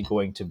 or is he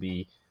going to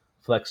be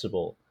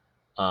flexible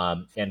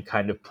and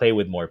kind of play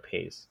with more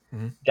pace?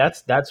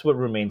 That's what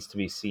remains to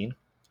be seen.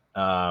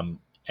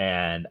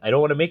 And I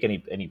don't want to make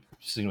any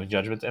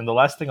judgments. And the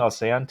last thing I'll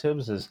say on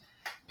Tibbs is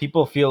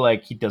people feel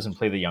like he doesn't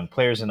play the young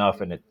players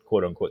enough and it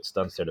quote unquote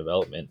stunts their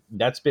development.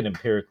 That's been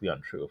empirically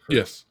untrue for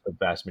Yes. the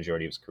vast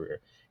majority of his career.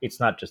 It's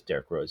not just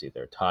Derrick Rose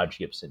either. Taj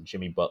Gibson,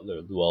 Jimmy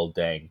Butler, Luol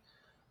Deng,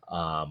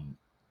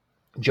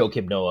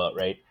 Joakim Noah,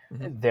 right?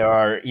 Mm-hmm. There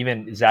are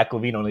even Zach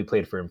LaVine only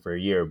played for him for a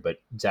year,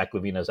 but Zach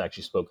LaVine has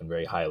actually spoken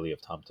very highly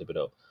of Tom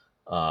Thibodeau,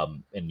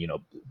 and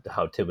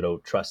how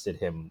Thibodeau trusted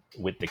him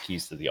with the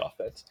keys to the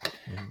offense.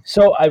 Mm-hmm.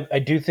 So I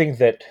do think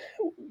that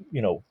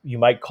you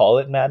might call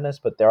it madness,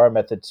 but there are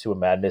methods to a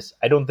madness.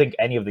 I don't think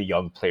any of the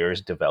young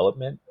players'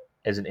 development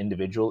as an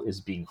individual is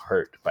being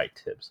hurt by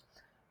Tibbs.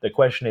 The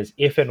question is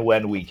if and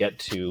when we get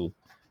to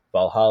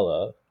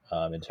Valhalla,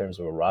 in terms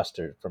of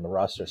from a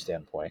roster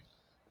standpoint,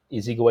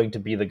 is he going to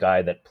be the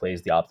guy that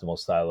plays the optimal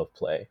style of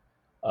play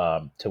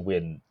to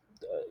win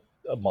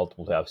a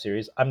multiple playoff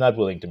series? I'm not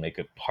willing to make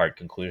a hard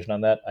conclusion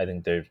on that. I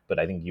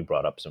think you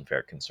brought up some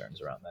fair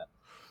concerns around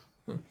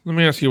that. Let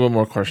me ask you one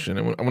more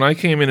question. When I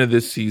came into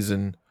this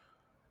season,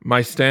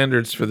 my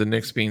standards for the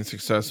Knicks being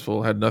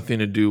successful had nothing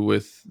to do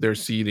with their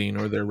seeding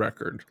or their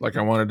record. Like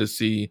I wanted to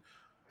see,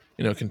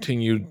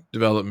 continued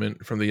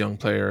development from the young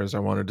players. I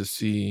wanted to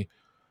see,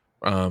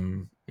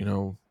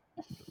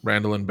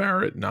 Randall and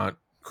Barrett not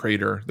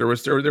crater. There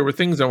were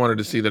things I wanted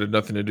to see that had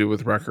nothing to do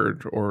with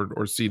record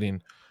or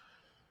seeding.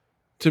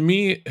 To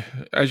me,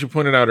 as you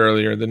pointed out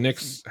earlier, the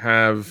Knicks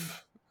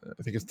have,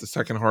 I think it's the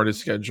second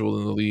hardest schedule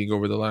in the league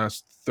over the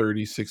last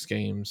 36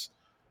 games.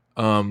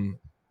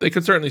 They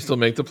could certainly still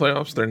make the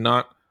playoffs. They're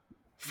not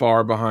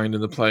far behind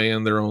in the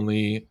play-in. They're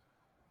only,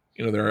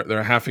 they're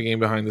a half a game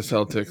behind the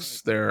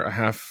Celtics. They're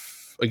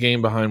a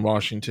game behind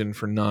Washington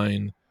for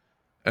 9,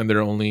 and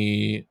they're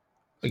only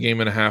a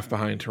game and a half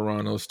behind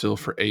Toronto still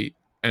for 8.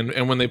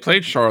 And when they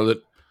played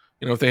Charlotte,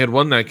 if they had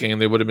won that game,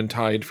 they would have been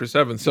tied for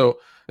 7. So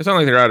it's not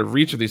like they're out of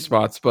reach of these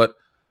spots, but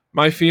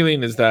my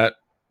feeling is that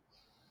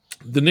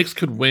the Knicks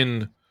could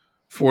win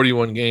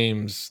 41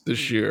 games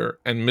this year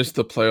and miss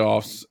the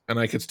playoffs, and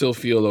I could still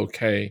feel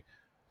okay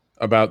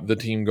about the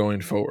team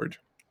going forward.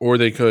 Or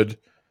they could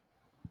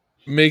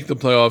make the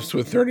playoffs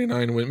with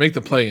 39 win, make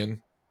the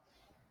play-in,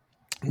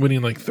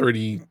 winning like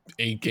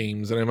 38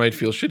 games, and I might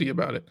feel shitty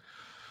about it.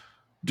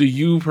 Do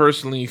you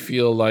personally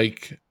feel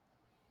like,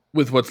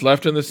 with what's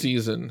left in the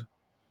season,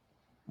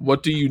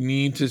 what do you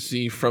need to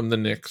see from the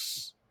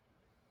Knicks,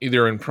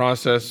 either in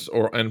process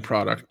or end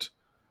product,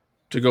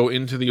 to go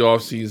into the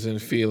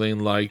offseason feeling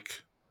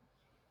like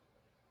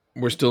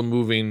we're still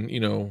moving,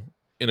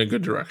 in a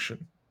good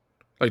direction?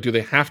 Like, do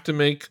they have to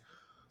make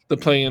the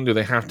play-in? Do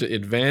they have to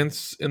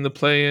advance in the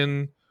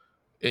play-in?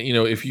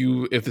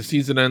 If the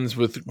season ends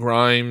with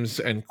Grimes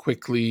and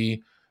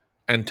Quickly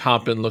and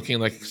Toppin looking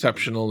like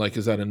exceptional, like,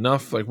 is that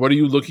enough? Like, what are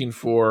you looking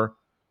for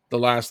the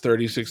last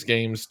 36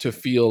 games to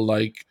feel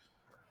like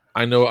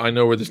I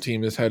know where this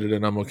team is headed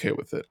and I'm okay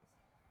with it?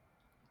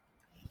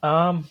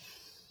 To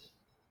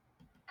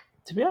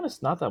be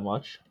honest, not that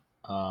much.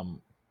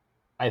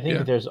 I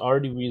think there's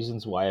already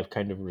reasons why I've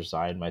kind of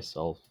resigned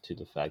myself to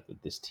the fact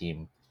that this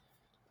team,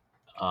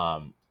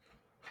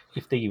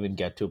 if they even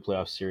get to a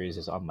playoff series,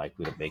 is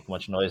unlikely to make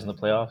much noise in the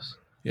playoffs.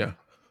 Yeah.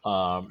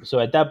 So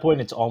at that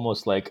point, it's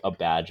almost like a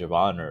badge of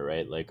honor,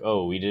 right? Like,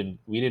 oh, we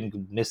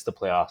didn't miss the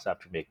playoffs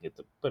after making it.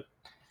 But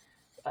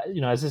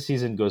as the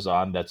season goes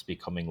on, that's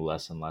becoming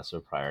less and less of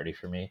a priority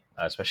for me,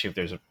 especially if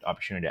there's an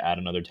opportunity to add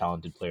another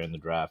talented player in the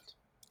draft.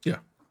 Yeah.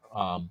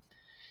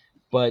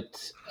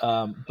 But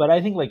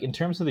I think, like, in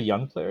terms of the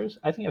young players,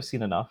 I think I've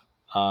seen enough.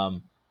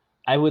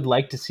 I would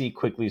like to see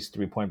Quickly's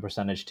 3-point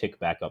percentage tick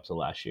back up to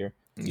last year.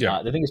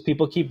 Yeah. The thing is,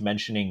 people keep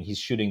mentioning he's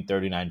shooting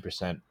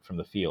 39% from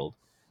the field,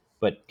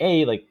 but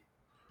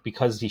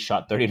because he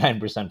shot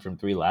 39% from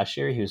 3 last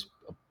year, he was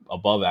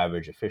above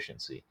average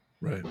efficiency.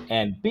 Right.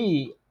 And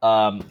B,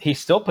 he's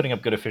still putting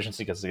up good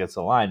efficiency because he gets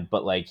the line,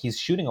 but like he's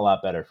shooting a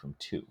lot better from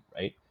 2,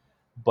 right?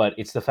 But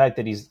it's the fact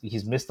that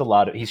he's missed a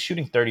lot of. He's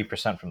shooting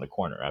 30% from the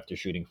corner after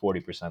shooting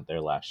 40%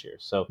 there last year.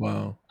 So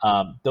wow.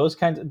 Those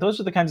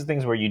are the kinds of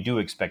things where you do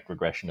expect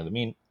regression to the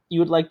mean. You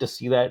would like to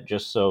see that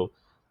just so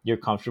you're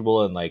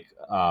comfortable and like.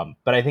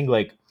 But I think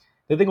like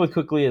the thing with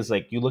Quickly is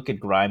like you look at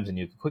Grimes and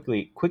you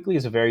Quickly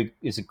is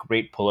a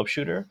great pull up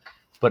shooter,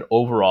 but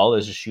overall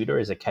as a shooter,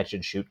 as a catch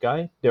and shoot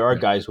guy, there are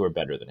guys who are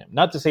better than him.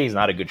 Not to say he's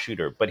not a good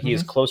shooter, but he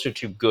is closer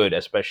to good,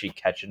 especially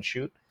catch and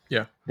shoot.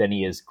 Yeah. Than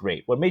he is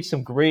great. What makes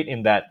him great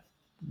in that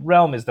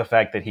realm is the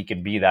fact that he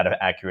can be that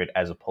accurate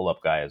as a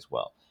pull-up guy as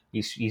well.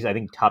 He's I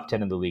think top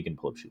 10 in the league in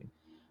pull-up shooting.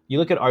 You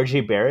look at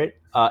RJ Barrett,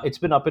 it's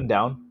been up and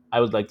down. I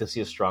would like to see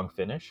a strong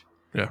finish.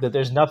 Yeah. That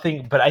there's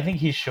nothing, but I think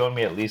he's shown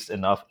me at least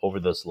enough over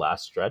this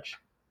last stretch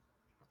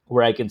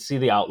where I can see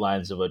the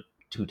outlines of a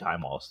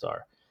 2-time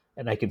All-Star,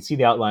 and I can see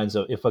the outlines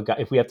of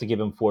if we have to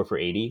give him 4 for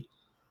 80,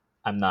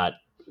 I'm not,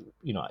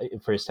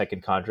 for his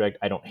second contract,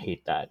 I don't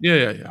hate that.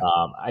 Yeah.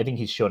 I think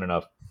he's shown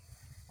enough.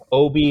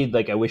 Obi,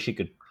 like I wish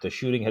the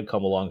shooting had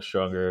come along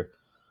stronger.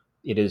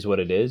 It is what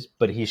it is,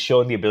 but he's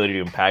shown the ability to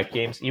impact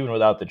games even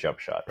without the jump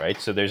shot, right?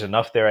 So there's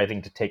enough there, I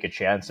think, to take a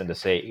chance and to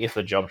say if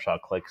the jump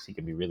shot clicks, he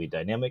can be really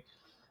dynamic.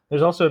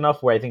 there's also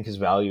enough where I think his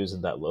value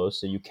isn't that low,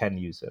 so you can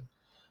use him.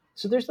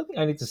 So there's nothing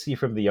I need to see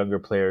from the younger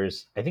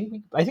players. I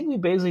think we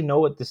basically know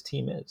what this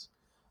team is.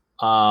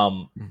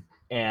 Um, Mm.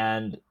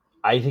 and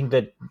I think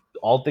that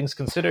all things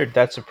considered,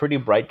 that's a pretty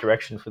bright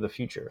direction for the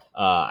future.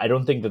 I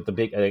don't think that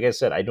like I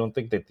said, I don't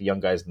think that the young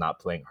guys not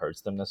playing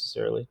hurts them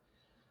necessarily.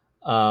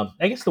 I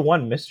guess the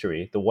one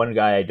mystery, the one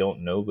guy I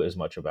don't know as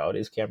much about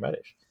is Cam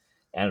Reddish.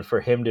 And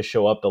for him to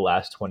show up the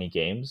last 20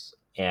 games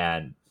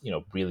and,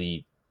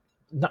 really,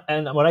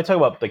 and when I talk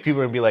about, like, people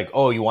are going to be like,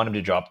 oh, you want him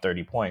to drop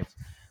 30 points.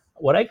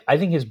 What I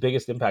think his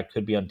biggest impact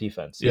could be on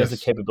defense. He has the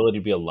Yes. capability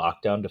to be a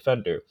lockdown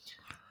defender,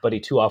 but he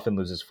too often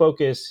loses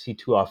focus. He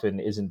too often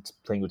isn't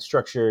playing with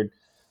structured.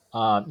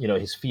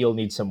 His feel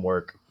needs some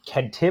work.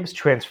 Can Tibbs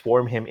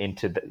transform him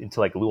into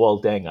like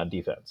Luol Deng on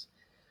defense?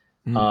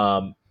 Mm.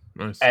 Um,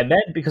 Nice. and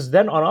then, because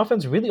then on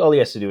offense, really all he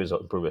has to do is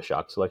improve his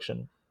shot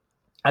selection.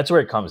 That's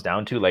where it comes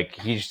down to. Like,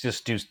 he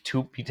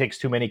takes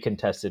too many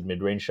contested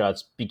mid range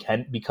shots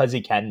because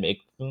he can make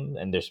them,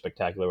 and they're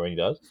spectacular when he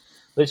does.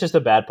 But it's just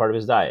a bad part of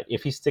his diet.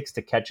 If he sticks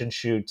to catch and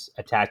shoots,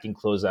 attacking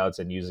closeouts,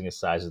 and using his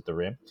size at the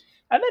rim,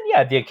 and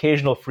then the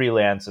occasional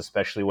freelance,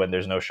 especially when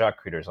there's no shot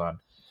creators on,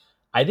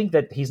 I think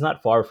that he's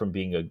not far from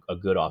being a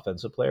good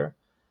offensive player.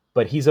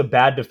 But he's a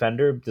bad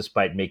defender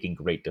despite making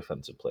great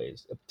defensive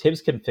plays. If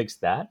Tibbs can fix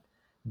that,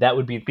 that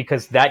would be,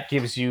 because that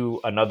gives you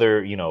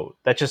another,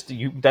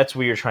 that's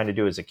what you're trying to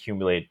do, is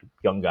accumulate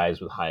young guys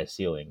with high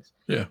ceilings.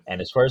 Yeah. And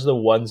as far as the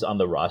ones on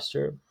the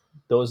roster,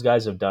 those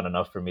guys have done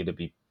enough for me to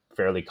be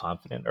fairly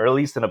confident, or at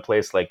least in a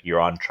place like you're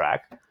on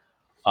track.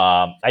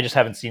 I just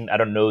haven't seen, I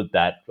don't know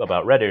that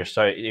about Reddish.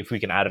 So if we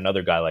can add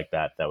another guy like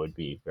that, that would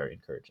be very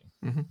encouraging.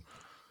 Mm-hmm.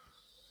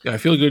 Yeah, I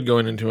feel good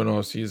going into an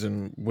off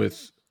season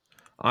with.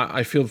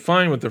 I feel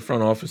fine with the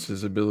front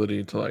office's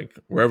ability to, like,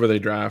 wherever they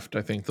draft,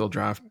 I think they'll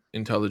draft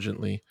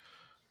intelligently.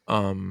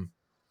 And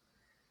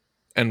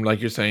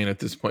like you're saying, at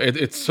this point,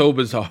 it's so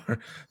bizarre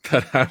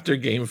that after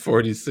game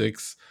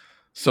 46,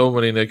 so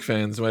many Knicks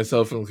fans,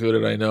 myself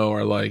included, I know,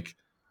 are like,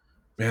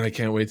 man, I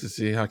can't wait to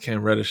see how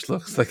Cam Reddish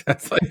looks.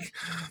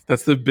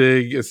 That's the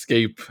big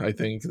escape, I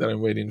think, that I'm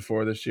waiting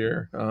for this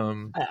year.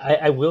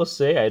 I will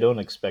say I don't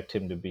expect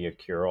him to be a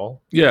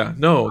cure-all. Yeah,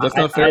 no, that's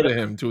not fair I to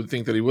him to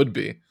think that he would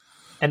be.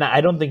 And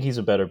I don't think he's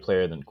a better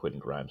player than Quentin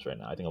Grimes right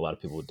now. I think a lot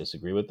of people would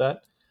disagree with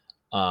that.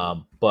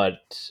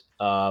 But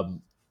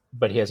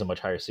he has a much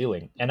higher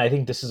ceiling. And I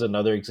think this is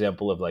another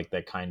example of, like,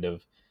 that kind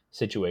of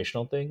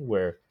situational thing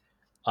where,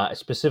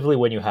 specifically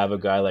when you have a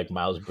guy like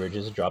Miles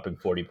Bridges dropping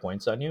 40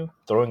 points on you,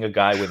 throwing a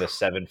guy with a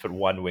 7'1"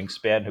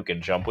 wingspan who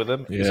can jump with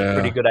him is a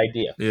pretty good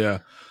idea. Yeah.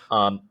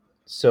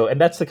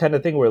 And that's the kind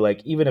of thing where,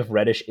 like, even if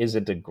Reddish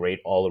isn't a great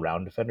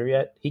all-around defender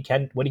yet,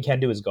 what he can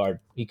do is guard.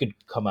 He could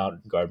come out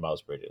and guard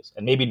Miles Bridges,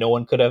 and maybe no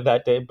one could have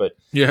that day, but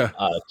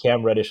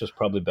Cam Reddish was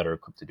probably better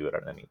equipped to do it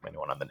on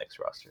anyone on the Knicks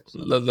roster. So.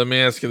 Let me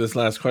ask you this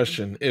last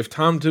question: if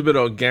Tom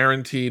Thibodeau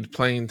guaranteed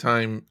playing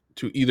time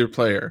to either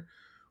player,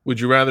 would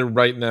you rather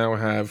right now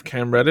have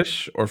Cam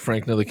Reddish or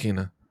Frank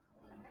Ntilikina?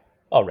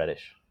 Oh,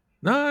 Reddish.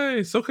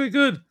 Nice. Okay,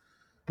 good.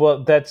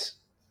 Well, that's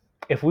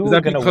if we Is were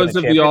that going to because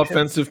win a of the championship.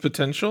 offensive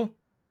potential?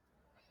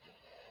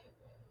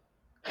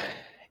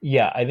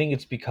 Yeah, I think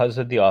it's because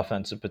of the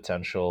offensive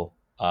potential.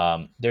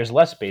 There's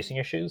less spacing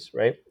issues,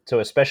 right? So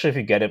especially if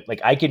you get him, like,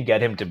 I can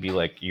get him to be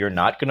like, you're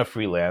not going to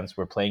freelance.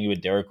 We're playing you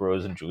with Derrick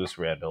Rose and Julius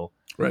Randle.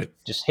 Right.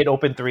 Just hit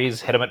open threes,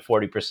 hit them at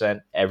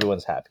 40%.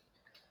 Everyone's happy.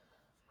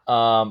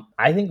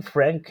 I think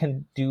Frank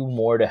can do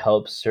more to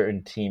help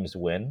certain teams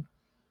win,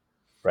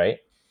 right?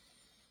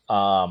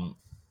 But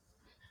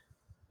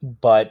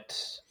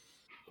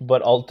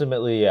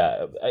ultimately,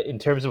 yeah, in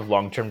terms of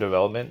long-term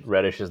development,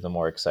 Reddish is the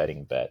more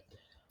exciting bet.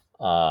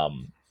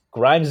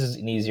 Grimes is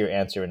an easier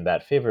answer in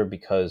that favor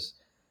because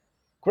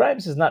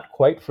Grimes is not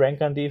quite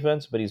Frank on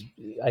defense, but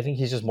I think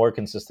he's just more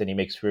consistent. He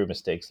makes fewer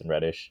mistakes than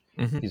Reddish.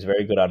 Mm-hmm. He's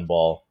very good on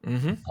ball.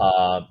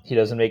 Mm-hmm. He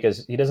doesn't take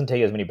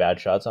as many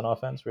bad shots on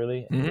offense,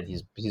 really. Mm-hmm.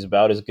 He's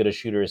about as good a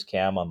shooter as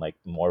Cam on, like,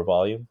 more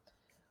volume.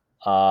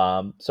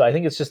 So I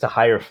think it's just a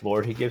higher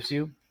floor he gives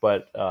you,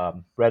 but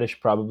Reddish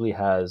probably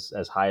has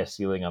as high a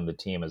ceiling on the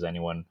team as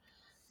anyone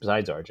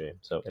besides RJ.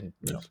 So,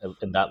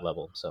 in that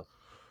level. So.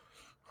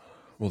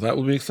 Well, that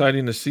will be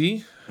exciting to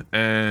see,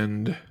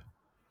 and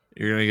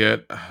you're gonna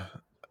get.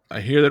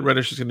 I hear that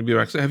Reddish is going to be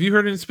back. So have you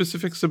heard any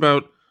specifics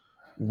about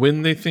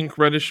when they think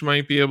Reddish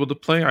might be able to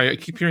play? I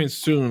keep hearing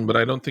soon, but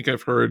I don't think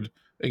I've heard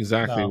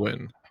exactly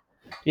when.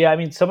 Yeah, I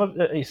mean, some of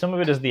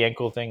it is the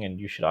ankle thing, and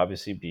you should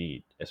obviously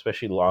be,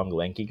 especially long,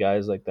 lanky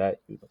guys like that.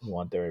 You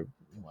want to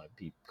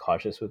be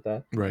cautious with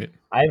that. Right.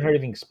 I haven't heard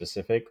anything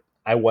specific.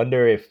 I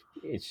wonder if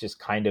it's just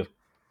kind of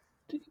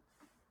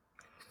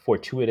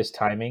fortuitous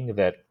timing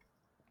that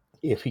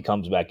if he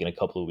comes back in a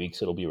couple of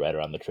weeks, it'll be right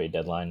around the trade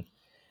deadline,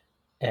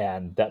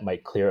 and that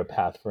might clear a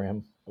path for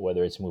him.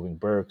 Whether it's moving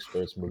Burks,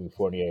 whether it's moving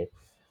Fournier.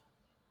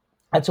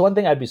 That's one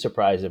thing I'd be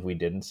surprised if we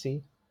didn't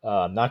see.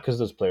 Not because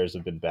those players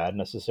have been bad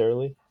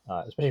necessarily.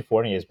 Especially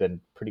Fournier has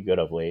been pretty good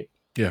of late.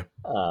 Yeah.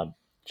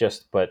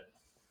 But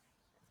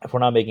if we're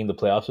not making the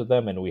playoffs with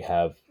them and we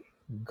have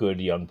good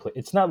young play.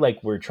 It's not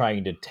like we're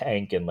trying to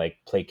tank and like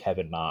play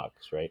Kevin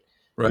Knox, right?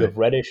 Right. You have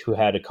Reddish, who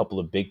had a couple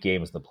of big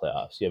games in the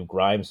playoffs. You have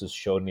Grimes, who's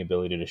shown the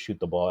ability to shoot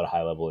the ball at a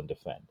high level and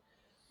defend.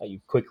 You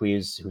quickly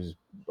who's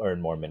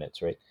earned more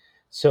minutes, right?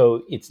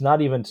 So it's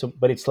not even so,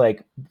 but it's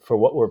like for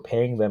what we're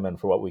paying them and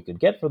for what we could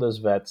get for those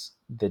vets,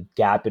 the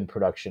gap in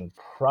production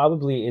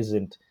probably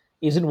isn't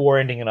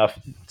warranting enough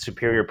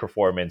superior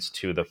performance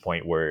to the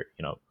point where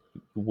you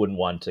wouldn't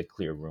want to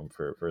clear room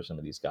for some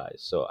of these guys.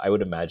 So I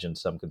would imagine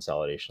some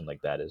consolidation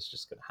like that is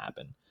just going to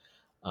happen.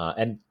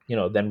 And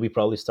then we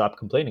probably stop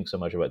complaining so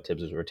much about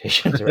Tibbs'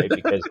 rotations, right?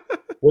 Because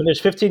when there's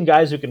 15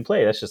 guys who can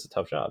play, that's just a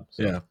tough job.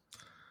 So. Yeah.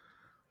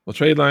 Well,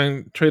 trade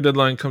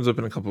deadline comes up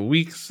in a couple of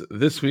weeks.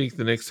 This week,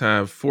 the Knicks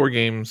have 4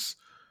 games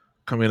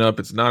coming up.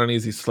 It's not an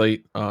easy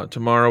slate.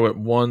 Tomorrow at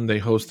 1, they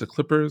host the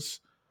Clippers.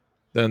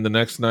 Then the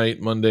next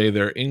night, Monday,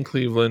 they're in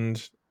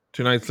Cleveland.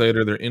 2 nights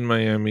later, they're in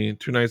Miami.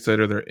 2 nights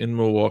later, they're in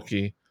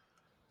Milwaukee.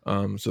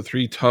 So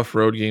 3 tough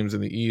road games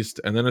in the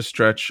East, and then a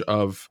stretch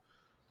of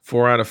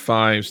 4 out of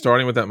 5,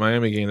 starting with that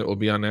Miami game that will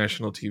be on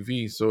national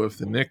TV. So if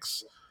the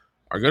Knicks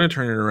are going to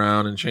turn it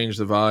around and change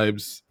the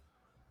vibes,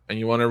 and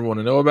you want everyone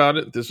to know about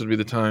it, this would be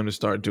the time to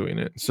start doing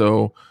it.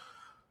 So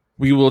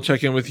we will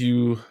check in with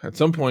you at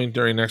some point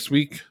during next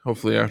week,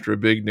 hopefully after a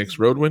big Knicks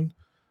road win.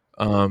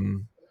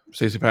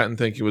 Stacey Patton,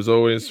 thank you as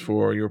always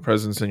for your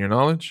presence and your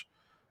knowledge.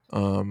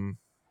 Have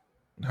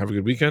a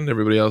good weekend.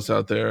 Everybody else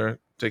out there,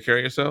 take care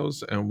of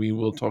yourselves, and we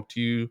will talk to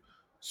you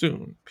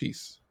soon.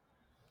 Peace.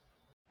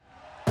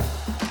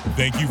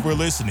 Thank you for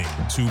listening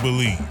to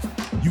Believe.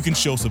 You can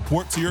show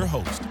support to your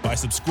host by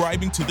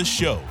subscribing to the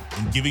show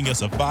and giving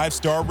us a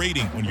 5-star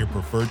rating on your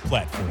preferred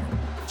platform.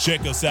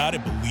 Check us out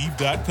at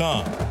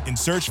Believe.com and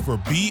search for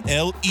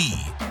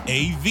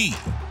BLEAV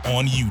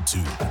on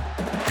YouTube.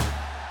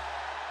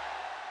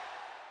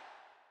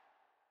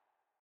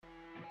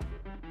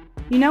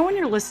 You know when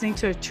you're listening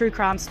to a true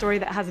crime story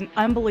that has an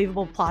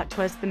unbelievable plot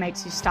twist that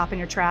makes you stop in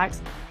your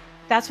tracks?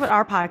 That's what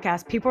our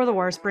podcast, People Are the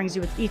Worst, brings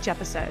you with each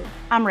episode.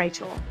 I'm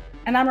Rachel.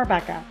 And I'm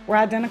Rebecca. We're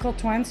identical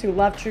twins who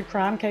love true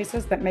crime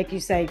cases that make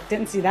you say,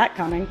 didn't see that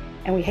coming,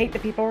 and we hate the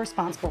people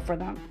responsible for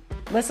them.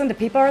 Listen to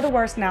People Are the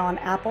Worst now on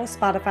Apple,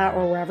 Spotify,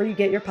 or wherever you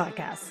get your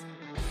podcasts.